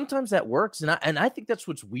 Sometimes that works, and I think that's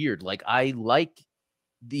what's weird. Like I like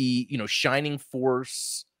the Shining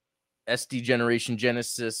Force, SD Generation,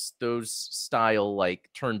 Genesis, those style like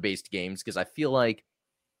turn-based games, because I feel like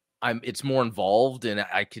it's more involved and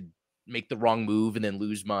I could make the wrong move and then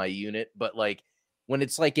lose my unit. But like when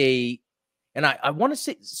it's like I want to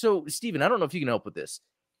say, so Steven, I don't know if you can help with this.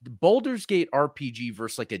 The Baldur's Gate RPG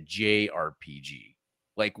versus like a JRPG.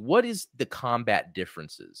 Like what is the combat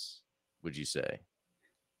differences, would you say?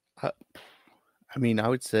 I mean, I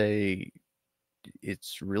would say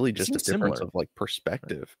it's really just a difference of like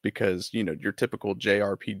perspective, because your typical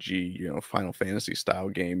JRPG, Final Fantasy style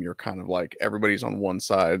game, you're kind of like everybody's on one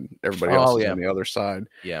side, everybody else is on the other side.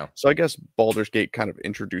 Yeah. So I guess Baldur's Gate kind of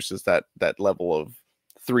introduces that level of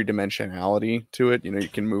three-dimensionality to it. You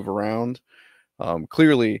can move around.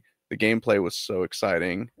 Clearly the gameplay was so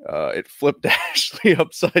exciting. It flipped Ashley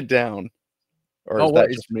upside down. Or is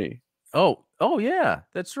that just me? Oh yeah,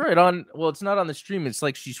 that's right. It's not on the stream. It's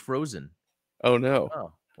like she's frozen. Oh no.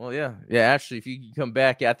 Oh well, yeah. Actually, if you can come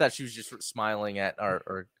back, I thought she was just smiling at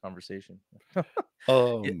our conversation.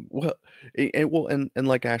 And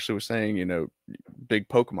like Ashley was saying, big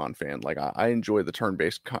Pokemon fan. Like I enjoy the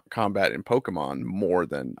turn-based combat in Pokemon more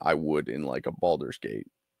than I would in like a Baldur's Gate.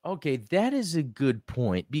 Okay, that is a good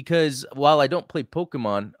point, because while I don't play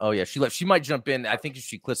Pokemon, she left. She might jump in. I think if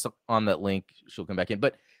she clicks on that link, she'll come back in.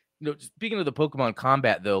 But speaking of the Pokemon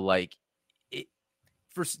combat, though, like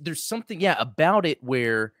there's something about it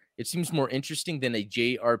where it seems more interesting than a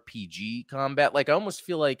JRPG combat. Like I almost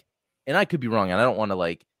feel like, and I could be wrong, and I don't want to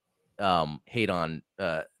like hate on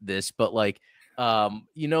this, but like like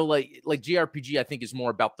JRPG, I think is more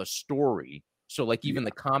about the story. So like even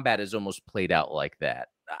the combat is almost played out like that.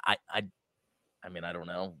 I mean, I don't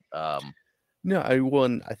know. No,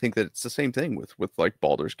 I think that it's the same thing with like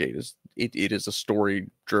Baldur's Gate. Is it is a story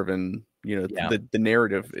driven, the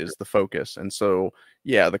narrative is the focus. And so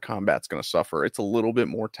yeah, the combat's gonna suffer. It's a little bit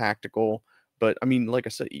more tactical, but I mean, like I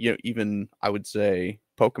said, even I would say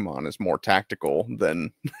Pokemon is more tactical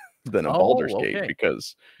than a Baldur's Gate,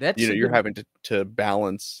 because you're having to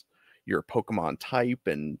balance your Pokemon type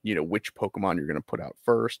and which Pokemon you're gonna put out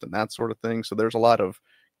first and that sort of thing. So there's a lot of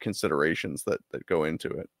considerations that go into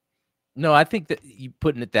it. No, I think that you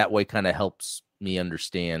putting it that way kind of helps me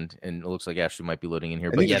understand, and it looks like Ashley might be loading in here.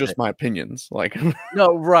 And but these are just my opinions. Like,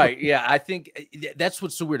 no, right? Yeah, I think that's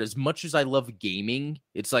what's so weird. As much as I love gaming,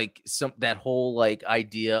 it's like that whole like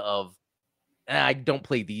idea of I don't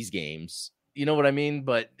play these games. You know what I mean?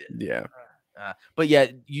 But yeah,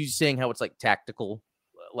 you saying how it's like tactical.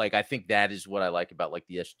 Like I think that is what I like about like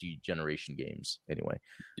the SG generation games. Anyway,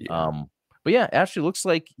 But yeah, Ashley, looks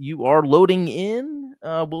like you are loading in.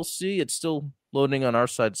 We'll see. It's still loading on our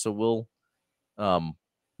side, so we'll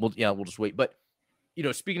just wait. But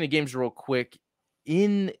speaking of games, real quick,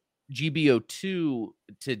 in GBO2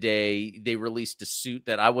 today, they released a suit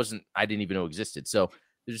that I didn't even know existed. So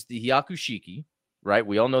there's the Hyakushiki, right?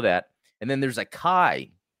 We all know that, and then there's a Kai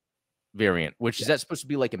variant, which is that supposed to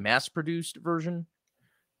be like a mass-produced version?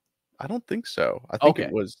 I don't think so. I think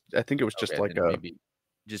it was just like maybe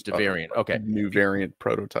just a variant. Okay. New variant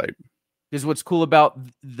prototype. Because what's cool about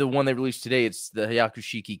the one they released today, it's the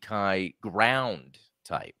Hyakushiki Kai ground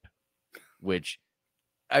type, which,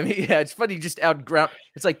 I mean, yeah, it's funny, just out ground.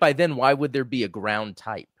 It's like by then, why would there be a ground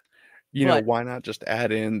type? Why not just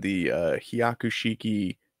add in the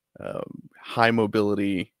Hyakushiki high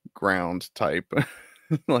mobility ground type?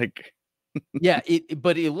 Like, yeah,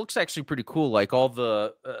 but it looks actually pretty cool. Like all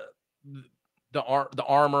the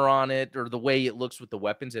armor on it, or the way it looks with the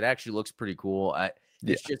weapons, it actually looks pretty cool.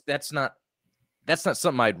 It's just that's not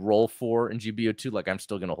something I'd roll for in GBO2. Like I'm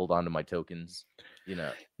still gonna hold on to my tokens,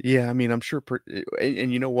 Yeah, I mean, I'm sure,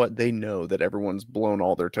 and you know what? They know that everyone's blown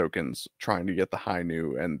all their tokens trying to get the high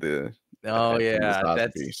new and the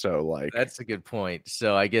that's a good point.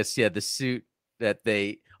 So I guess the suit that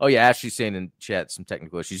Ashley's saying in chat some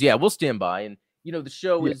technical issues. Yeah, we'll stand by, and the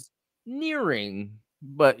show is nearing.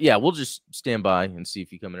 But yeah, we'll just stand by and see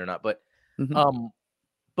if you come in or not. But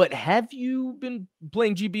but have you been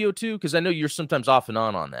playing GBO2? Because I know you're sometimes off and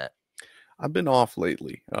on that. I've been off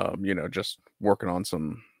lately. Just working on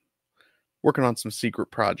some secret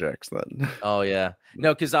projects then. Oh yeah.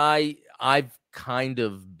 No, because I've kind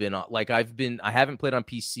of been like I haven't played on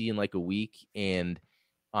PC in like a week, and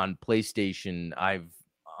on PlayStation,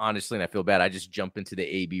 honestly, and I feel bad, I just jump into the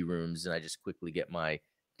AB rooms and I just quickly get my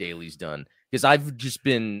dailies done. Because I've just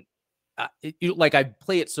been like I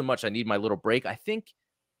play it so much, I need my little break. I think,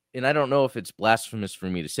 and I don't know if it's blasphemous for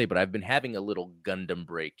me to say, but I've been having a little Gundam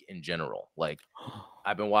break in general. Like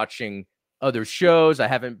I've been watching other shows.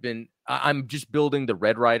 I'm just building the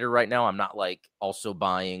Red Rider right now. I'm not like also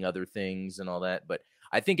buying other things and all that. But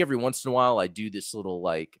I think every once in a while I do this little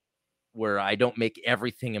like where I don't make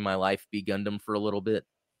everything in my life be Gundam for a little bit,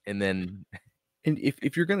 and then. And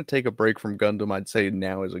if you're going to take a break from Gundam, I'd say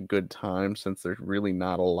now is a good time, since there's really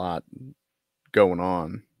not a lot going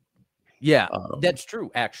on. Yeah, that's true.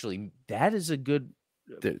 Actually, that is a good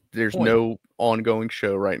There's point. No ongoing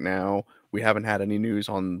show right now. We haven't had any news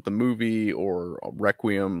on the movie or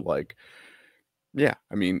Requiem. Like, yeah,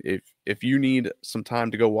 I mean, if you need some time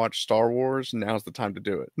to go watch Star Wars, now's the time to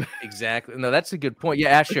do it. Exactly. No, that's a good point. Yeah,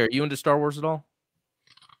 Asher, are you into Star Wars at all?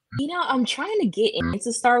 I'm trying to get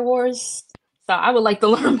into Star Wars. So I would like to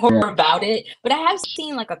learn more about it, but I have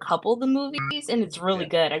seen like a couple of the movies, and it's really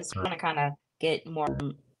good. I just want to kind of get more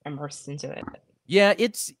immersed into it. Yeah,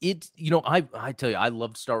 it's I tell you, I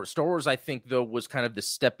loved Star Wars. Star Wars, I think, though, was kind of the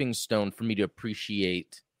stepping stone for me to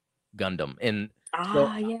appreciate Gundam, and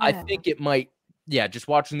I think it might, just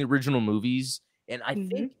watching the original movies, and I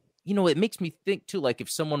think it makes me think too. Like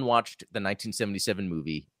if someone watched the 1977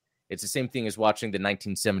 movie, it's the same thing as watching the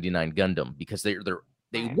 1979 Gundam, because they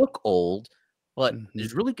look old. But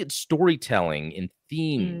there's really good storytelling and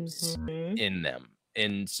themes in them.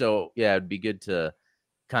 And so, it'd be good to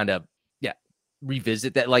kind of,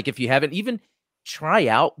 revisit that. Like, if you haven't, even try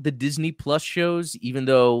out the Disney Plus shows, even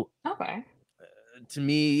though, to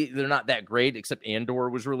me, they're not that great, except Andor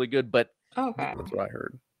was really good. But that's what I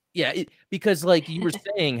heard. Yeah, because like you were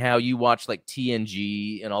saying how you watch like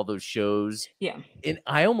TNG and all those shows. Yeah. And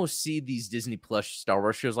I almost see these Disney Plus Star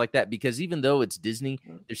Wars shows like that, because even though it's Disney,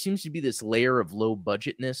 there seems to be this layer of low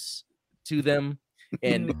budgetness to them.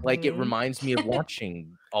 And like it reminds me of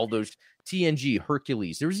watching all those TNG,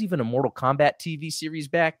 Hercules. There was even a Mortal Kombat TV series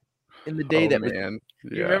back in the day that was. Man.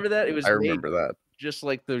 You Yeah. remember that? It was I remember that. just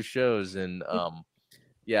like those shows, and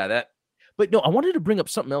yeah, that. But no, I wanted to bring up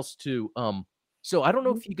something else too. So I don't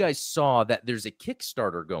know if you guys saw that there's a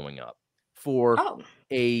Kickstarter going up for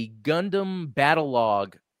a Gundam Battle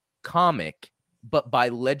Log comic, but by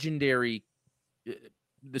Legendary,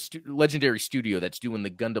 Legendary Studio that's doing the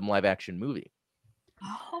Gundam live action movie.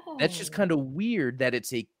 That's just kind of weird that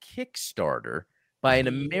it's a Kickstarter by an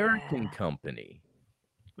American company.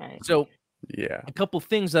 Right. So yeah, a couple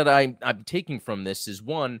things that I'm taking from this is,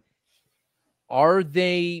 one, have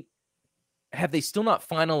they still not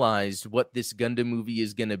finalized what this Gundam movie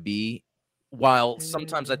is going to be? While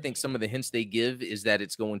sometimes I think some of the hints they give is that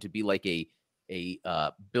it's going to be like a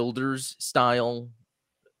builders style,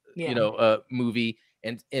 movie.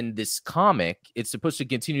 And in this comic, it's supposed to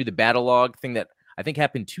continue the battle log thing that I think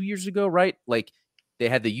happened 2 years ago, right? Like they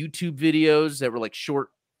had the YouTube videos that were like short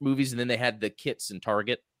movies, and then they had the kits in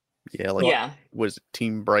Target. Yeah, was it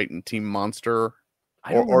Team Bright and Team Monster?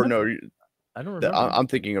 Or no, I don't remember. I'm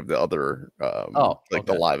thinking of the other,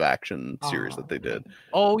 the live action series that they did.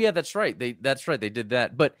 Oh yeah, that's right. They did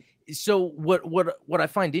that. But so what I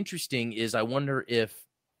find interesting is I wonder if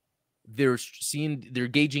they're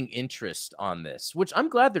gauging interest on this, which I'm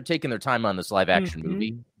glad they're taking their time on this live action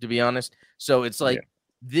movie, to be honest. So it's like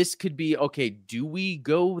this could be okay. Do we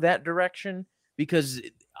go that direction? Because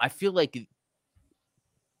I feel like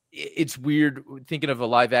it's weird thinking of a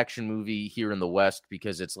live action movie here in the West,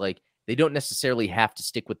 because it's like they don't necessarily have to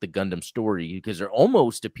stick with the Gundam story because they're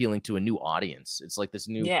almost appealing to a new audience. It's like this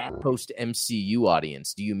new post MCU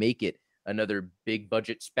audience. Do you make it another big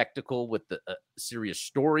budget spectacle with a serious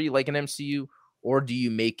story like an MCU, or do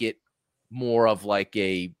you make it more of like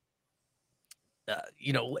a,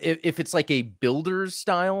 if it's like a builder's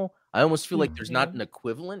style? I almost feel like there's not an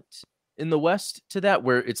equivalent in the West to that,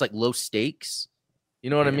 where it's like low stakes. You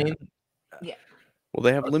know what I mean? Yeah. Well,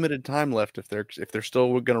 they have limited time left if they're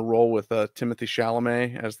still going to roll with Timothy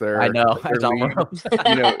Chalamet as their. I know.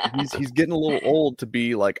 Lead. He's getting a little old to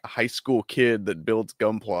be like a high school kid that builds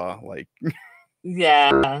Gunpla. Like,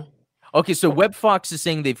 yeah. Okay, so WebFox is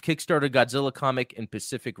saying they've kickstarted Godzilla comic and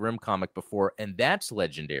Pacific Rim comic before, and that's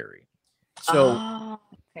Legendary. So,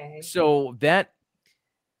 so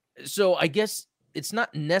I guess it's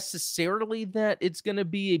not necessarily that it's going to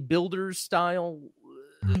be a builder style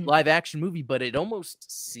live action movie, but it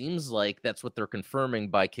almost seems like that's what they're confirming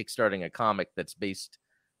by kickstarting a comic that's based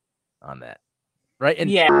on that, right?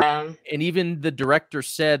 And and even the director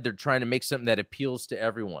said they're trying to make something that appeals to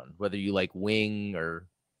everyone, whether you like Wing or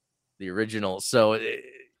the original. So it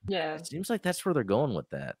seems like that's where they're going with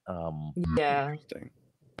that. Interesting.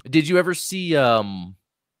 Did you ever see what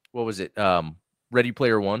was it, Ready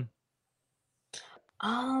Player One?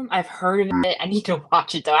 I've heard of it. I need to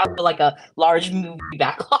watch it though. I have like a large movie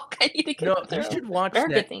backlog. I need to get through. You should watch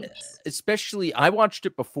that. Especially, I watched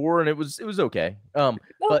it before and it was okay.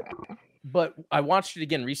 But I watched it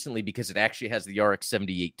again recently because it actually has the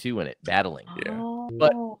RX-78-2 in it battling.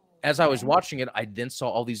 But as I was watching it, I then saw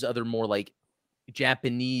all these other more like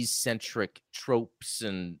Japanese centric tropes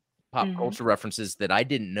and pop culture references that I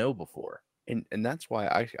didn't know before. And that's why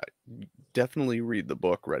I definitely read the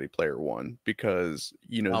book Ready Player One, because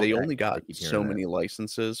they only got so many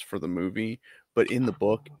licenses for the movie, but in the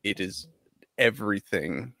book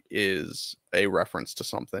everything is a reference to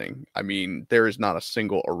something. I mean, there is not a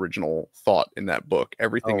single original thought in that book.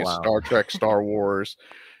 Everything is Star Trek, Star Wars,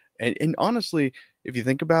 and honestly, if you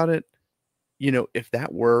think about it, if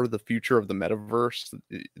that were the future of the metaverse,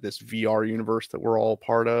 this VR universe that we're all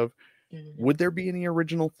part of, would there be any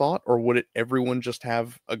original thought, or would everyone just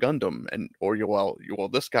have a Gundam? Or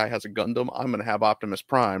this guy has a Gundam, I'm going to have Optimus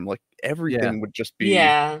Prime. Like everything would just be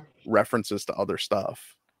references to other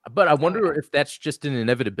stuff. But I wonder if that's just an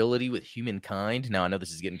inevitability with humankind. Now I know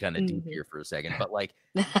this is getting kind of deep here for a second, but like,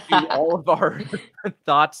 do all of our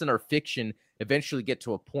thoughts and our fiction eventually get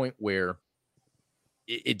to a point where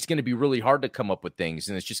it's going to be really hard to come up with things,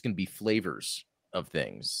 and it's just going to be flavors of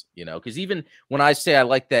things, Because even when I say I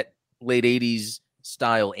like that late 80s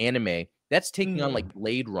style anime, that's taking on like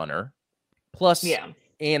Blade Runner plus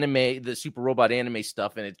anime, the Super Robot anime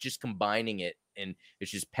stuff, and it's just combining it, and it's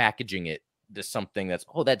just packaging it to something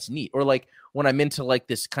that's neat. Or like when I'm into like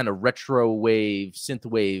this kind of retro wave, synth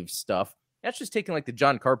wave stuff, that's just taking like the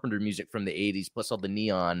John Carpenter music from the 80s plus all the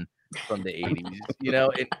neon from the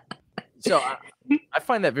 80s, so I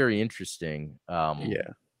find that very interesting.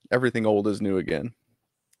 Everything old is new again.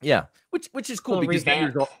 Yeah, which is cool because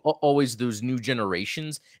there's always those new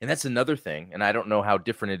generations, and that's another thing. And I don't know how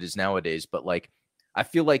different it is nowadays, but like I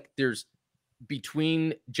feel like there's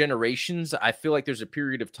between generations, I feel like there's a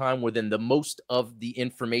period of time where then the most of the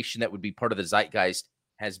information that would be part of the zeitgeist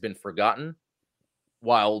has been forgotten,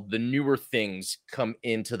 while the newer things come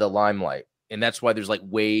into the limelight. And that's why there's like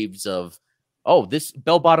waves of, oh, this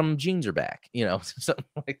bell-bottom jeans are back, you know, something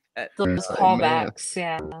like that. Those callbacks,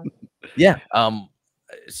 yeah. Yeah.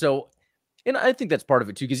 So, and I think that's part of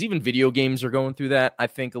it too, because even video games are going through that, I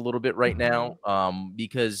think, a little bit right now.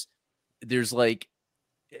 Because there's like,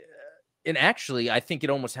 and actually, I think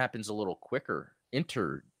it almost happens a little quicker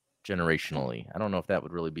intergenerationally. I don't know if that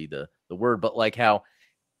would really be the word, but like how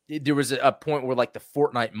there was a point where like the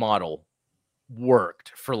Fortnite model worked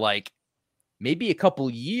for like maybe a couple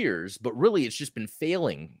years, but really it's just been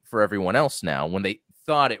failing for everyone else now when they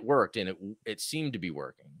thought it worked and it seemed to be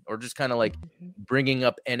working, or just kind of like bringing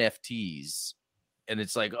up NFTs. And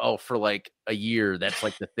it's like, oh, for like a year, that's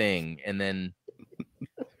like the thing. And then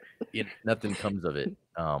nothing comes of it.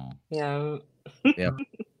 Yeah.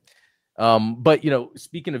 But, you know,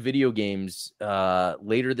 speaking of video games,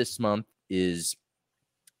 later this month is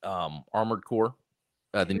Armored Core,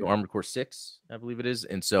 the new Armored Core 6, I believe it is.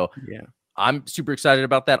 And so yeah, I'm super excited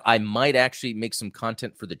about that. I might actually make some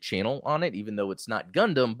content for the channel on it, even though it's not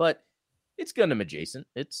Gundam, but it's Gundam adjacent.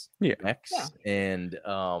 It's X. Yeah. And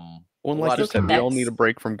well, like you said, we all need a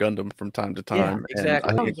break from Gundam from time to time. Yeah, exactly.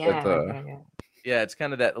 And I think yeah, it's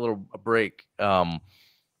kind of that little break.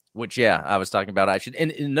 Which, yeah, I was talking about. I should.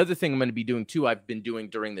 And another thing I'm going to be doing too, I've been doing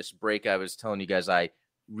during this break, I was telling you guys I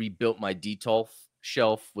rebuilt my Detolf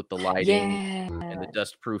shelf with the lighting and the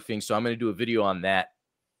dust proofing. So I'm going to do a video on that.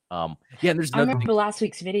 Yeah, and there's I remember last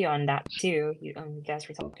week's video on that too. You guys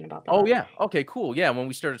were talking about that. Oh yeah, okay, cool. Yeah, when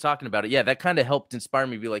we started talking about it, yeah, that kind of helped inspire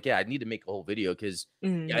me to be like, yeah, I need to make a whole video because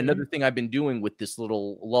another thing I've been doing with this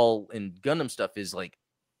little lull in Gundam stuff is like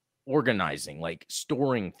organizing, like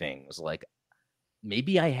storing things. Like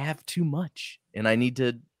maybe I have too much and I need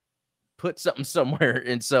to put something somewhere.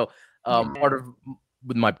 And so part of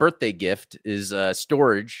with my birthday gift is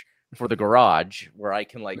storage for the garage where I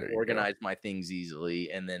can like organize my things easily.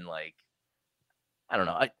 And then like, I don't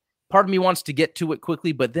know, part of me wants to get to it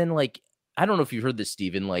quickly, but then like, I don't know if you heard this,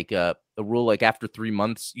 Steven, like a rule, like after 3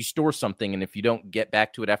 months, you store something. And if you don't get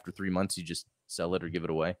back to it after 3 months, you just sell it or give it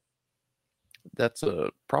away. That's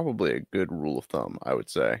probably a good rule of thumb, I would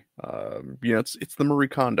say. You know, it's the Marie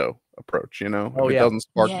Kondo approach, you know? If it doesn't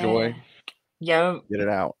spark joy, get it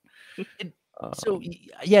out. So,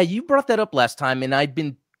 yeah, you brought that up last time, and I'd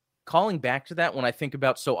been calling back to that when I think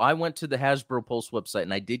about, so I went to the Hasbro Pulse website,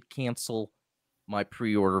 and I did cancel my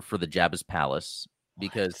pre-order for the Jabba's Palace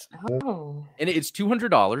because and it's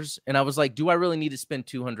 $200, and I was like, do I really need to spend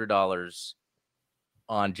 $200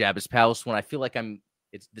 on Jabba's Palace when I feel like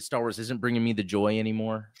the Star Wars isn't bringing me the joy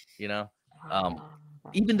anymore, you know?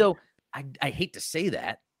 Even though I hate to say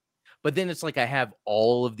that, but then it's like I have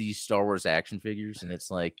all of these Star Wars action figures, and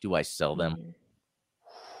it's like, do I sell them?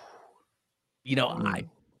 You know,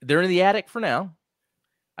 they're in the attic for now.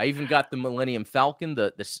 I even got the Millennium Falcon,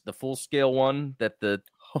 the full scale one that the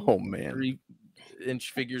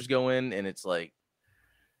 3-inch figures go in, and it's like.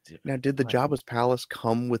 Now, did the Jabba's Palace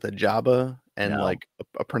come with a Jabba and like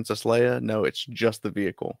a Princess Leia? No, it's just the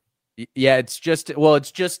vehicle. Yeah, it's just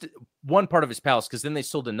one part of his palace, because then they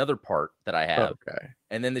sold another part that I have. Okay.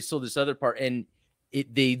 And then they sold this other part, and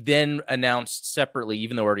they then announced separately,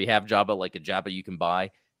 even though I already have Jabba, like a Jabba you can buy.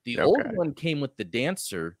 The old one came with the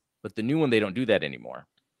dancer, but the new one, they don't do that anymore.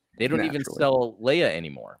 They don't even sell Leia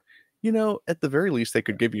anymore. You know, at the very least, they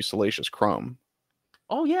could give you Salacious Crumb.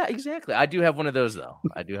 Oh, yeah, exactly. I do have one of those, though.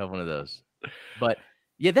 I do have one of those. But,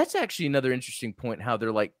 yeah, that's actually another interesting point, how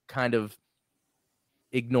they're, like, kind of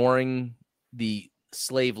ignoring the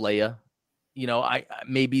slave Leia. You know,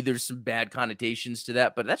 maybe there's some bad connotations to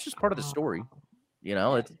that, but that's just part of the story. You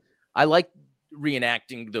know, I like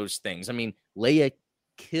reenacting those things. I mean, Leia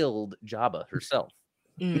killed Jabba herself.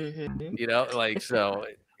 You know, like, so.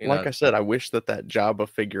 Like I said, I wish that Jabba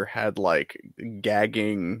figure had, like,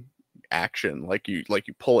 gagging action, like you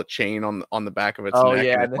pull a chain on the back of its neck,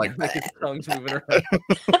 and it's like its tongue's moving around.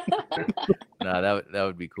 No, that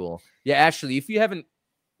would be cool. Yeah, Ashley, if you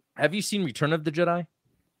have you seen Return of the Jedi?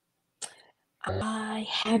 I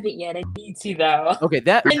haven't yet. I need to, though. Okay,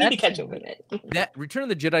 I need to catch up with it. That Return of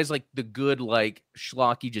the Jedi is like the good, like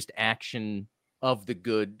schlocky, just action of the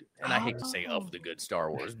good, and I hate to say of the good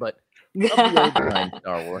Star Wars, but of the old time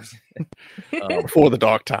Star Wars. Before the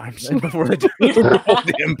dark times. Before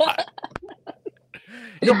the Empire.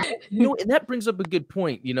 You know, and that brings up a good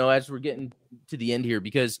point, you know, as we're getting to the end here,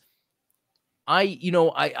 because I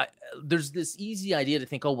there's this easy idea to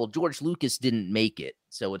think, oh, well, George Lucas didn't make it,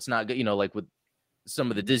 so it's not good, you know, like with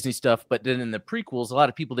some of the Disney stuff, but then in the prequels, a lot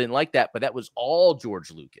of people didn't like that, but that was all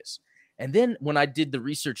George Lucas. And then when I did the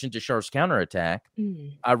research into Char's Counterattack,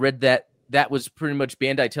 I read that was pretty much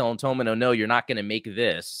Bandai telling Tomino, no, you're not going to make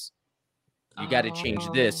this. You got to change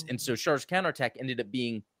this. And so Char's Counterattack ended up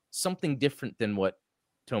being something different than what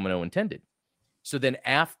Tomino intended. So then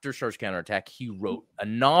after Char's Counterattack, he wrote a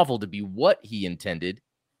novel to be what he intended.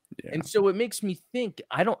 Yeah. And so it makes me think,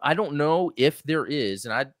 I don't know if there is,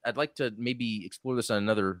 and I'd like to maybe explore this on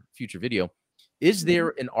another future video. Is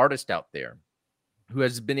there an artist out there who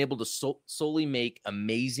has been able to solely make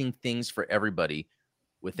amazing things for everybody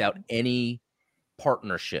without any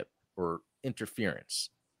partnership or interference?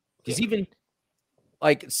 Because even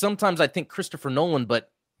like sometimes I think Christopher Nolan,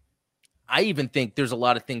 but I even think there's a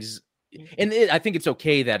lot of things, and I think it's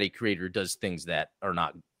okay that a creator does things that are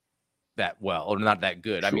not that well or not that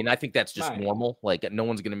good. Sure. I mean, I think that's just normal. Like no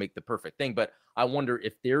one's going to make the perfect thing, but I wonder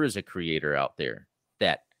if there is a creator out there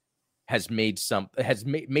that has made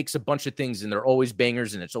makes a bunch of things and they're always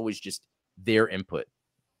bangers and it's always just their input.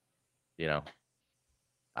 You know,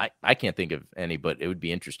 I can't think of any, but it would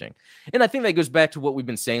be interesting. And I think that goes back to what we've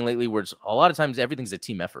been saying lately, where it's a lot of times everything's a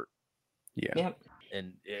team effort. Yeah.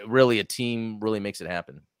 And really a team really makes it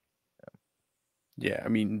happen. Yeah, I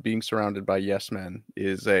mean, being surrounded by yes men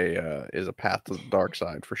is a path to the dark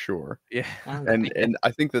side for sure. Yeah, and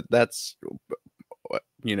I think that's,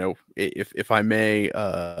 you know, if I may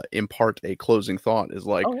impart a closing thought, is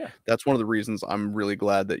like that's one of the reasons I'm really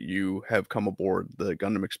glad that you have come aboard the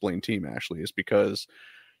Gundam Explained team, Ashley, is because,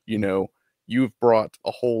 you know, you've brought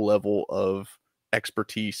a whole level of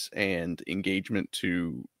expertise and engagement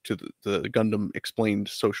to the Gundam Explained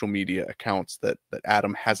social media accounts that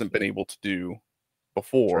Adam hasn't been able to do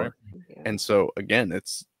before. And so again,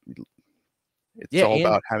 it's all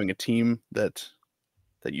about having a team that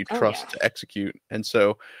you trust to execute. And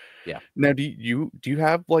so now do you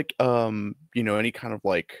have like you know, any kind of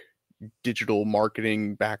like digital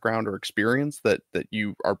marketing background or experience that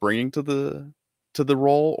you are bringing to the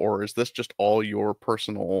role, or is this just all your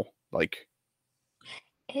personal, like?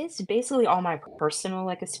 It's basically all my personal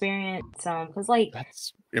like experience, because like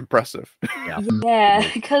that's impressive. Yeah,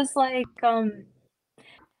 because like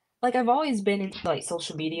I've always been into like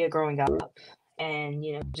social media growing up, and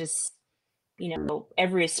you know, just you know,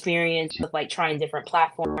 every experience with like trying different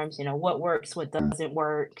platforms, you know, what works, what doesn't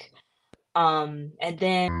work. And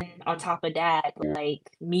then on top of that, like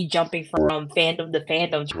me jumping from fandom to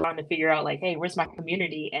fandom, trying to figure out like, hey, where's my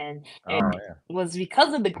community? And it was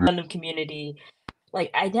because of the Gundam community.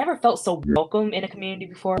 Like I never felt so welcome in a community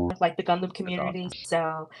before, like the Gundam community.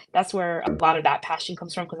 So that's where a lot of that passion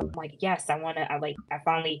comes from. Because I'm like, yes, I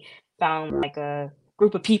finally found like a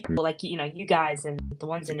group of people like, you know, you guys and the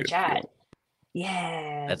ones in the chat.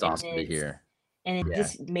 Yeah, that's awesome to hear. And it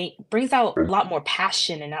just brings out a lot more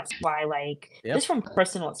passion, and that's why, like, just from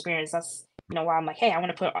personal experience, that's, you know, why I'm like, hey, I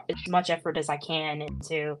want to put as much effort as I can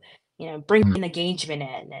into, you know, bringing engagement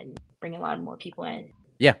in and bringing a lot more people in.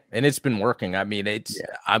 Yeah, and it's been working. I mean,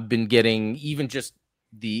 I've been getting even just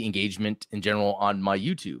the engagement in general on my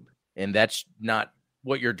YouTube, and that's not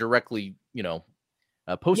what you're directly, you know,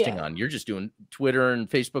 posting on. You're just doing Twitter and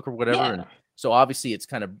Facebook or whatever, and so obviously it's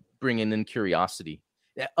kind of bringing in curiosity.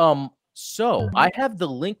 So I have the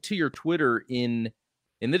link to your Twitter in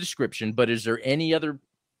the description, but is there any other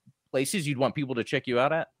places you'd want people to check you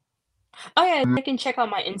out at? Oh yeah, I can check out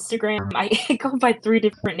my Instagram. I go by 3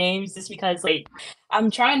 different names just because like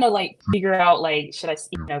I'm trying to like figure out like should I,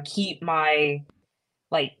 you know, keep my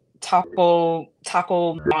like taco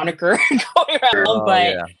moniker going around,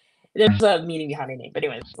 but there's a meaning behind the name. But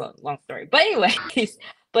anyways, it's a long story. But anyways,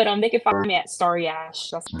 they can find me at Starry Ash.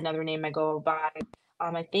 That's another name I go by.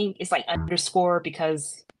 I think it's like underscore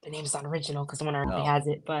because the name's not original because someone already has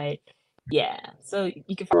it. But yeah, so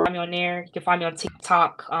you can find me on there. You can find me on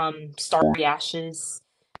TikTok, Starry Ashes,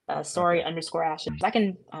 story underscore ashes. I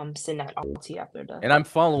can send that all to you after the. And I'm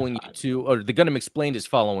following you too, or the Gundam Explained is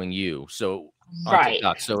following you. So on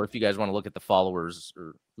TikTok. So if you guys want to look at the followers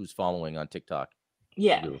or who's following on TikTok,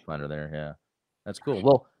 you'll find her there. Yeah, that's cool.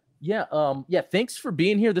 Well. Yeah, thanks for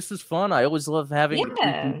being here. This was fun. I always love having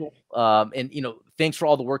people. And you know, thanks for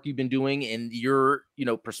all the work you've been doing and your, you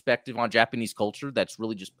know, perspective on Japanese culture. That's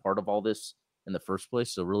really just part of all this in the first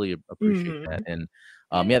place. So really appreciate that. And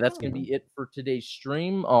that's gonna be it for today's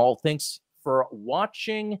stream. Thanks for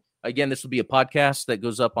watching. Again, this will be a podcast that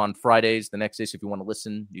goes up on Fridays the next day. So if you want to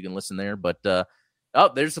listen, you can listen there. But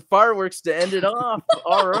there's the fireworks to end it off.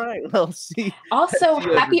 All right. Well, see. Also,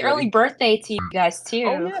 happy early birthday to you guys, too.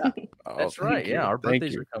 Oh, yeah. That's right. Yeah, our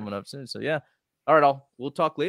birthdays are coming up soon. So, yeah. All right, we'll talk later.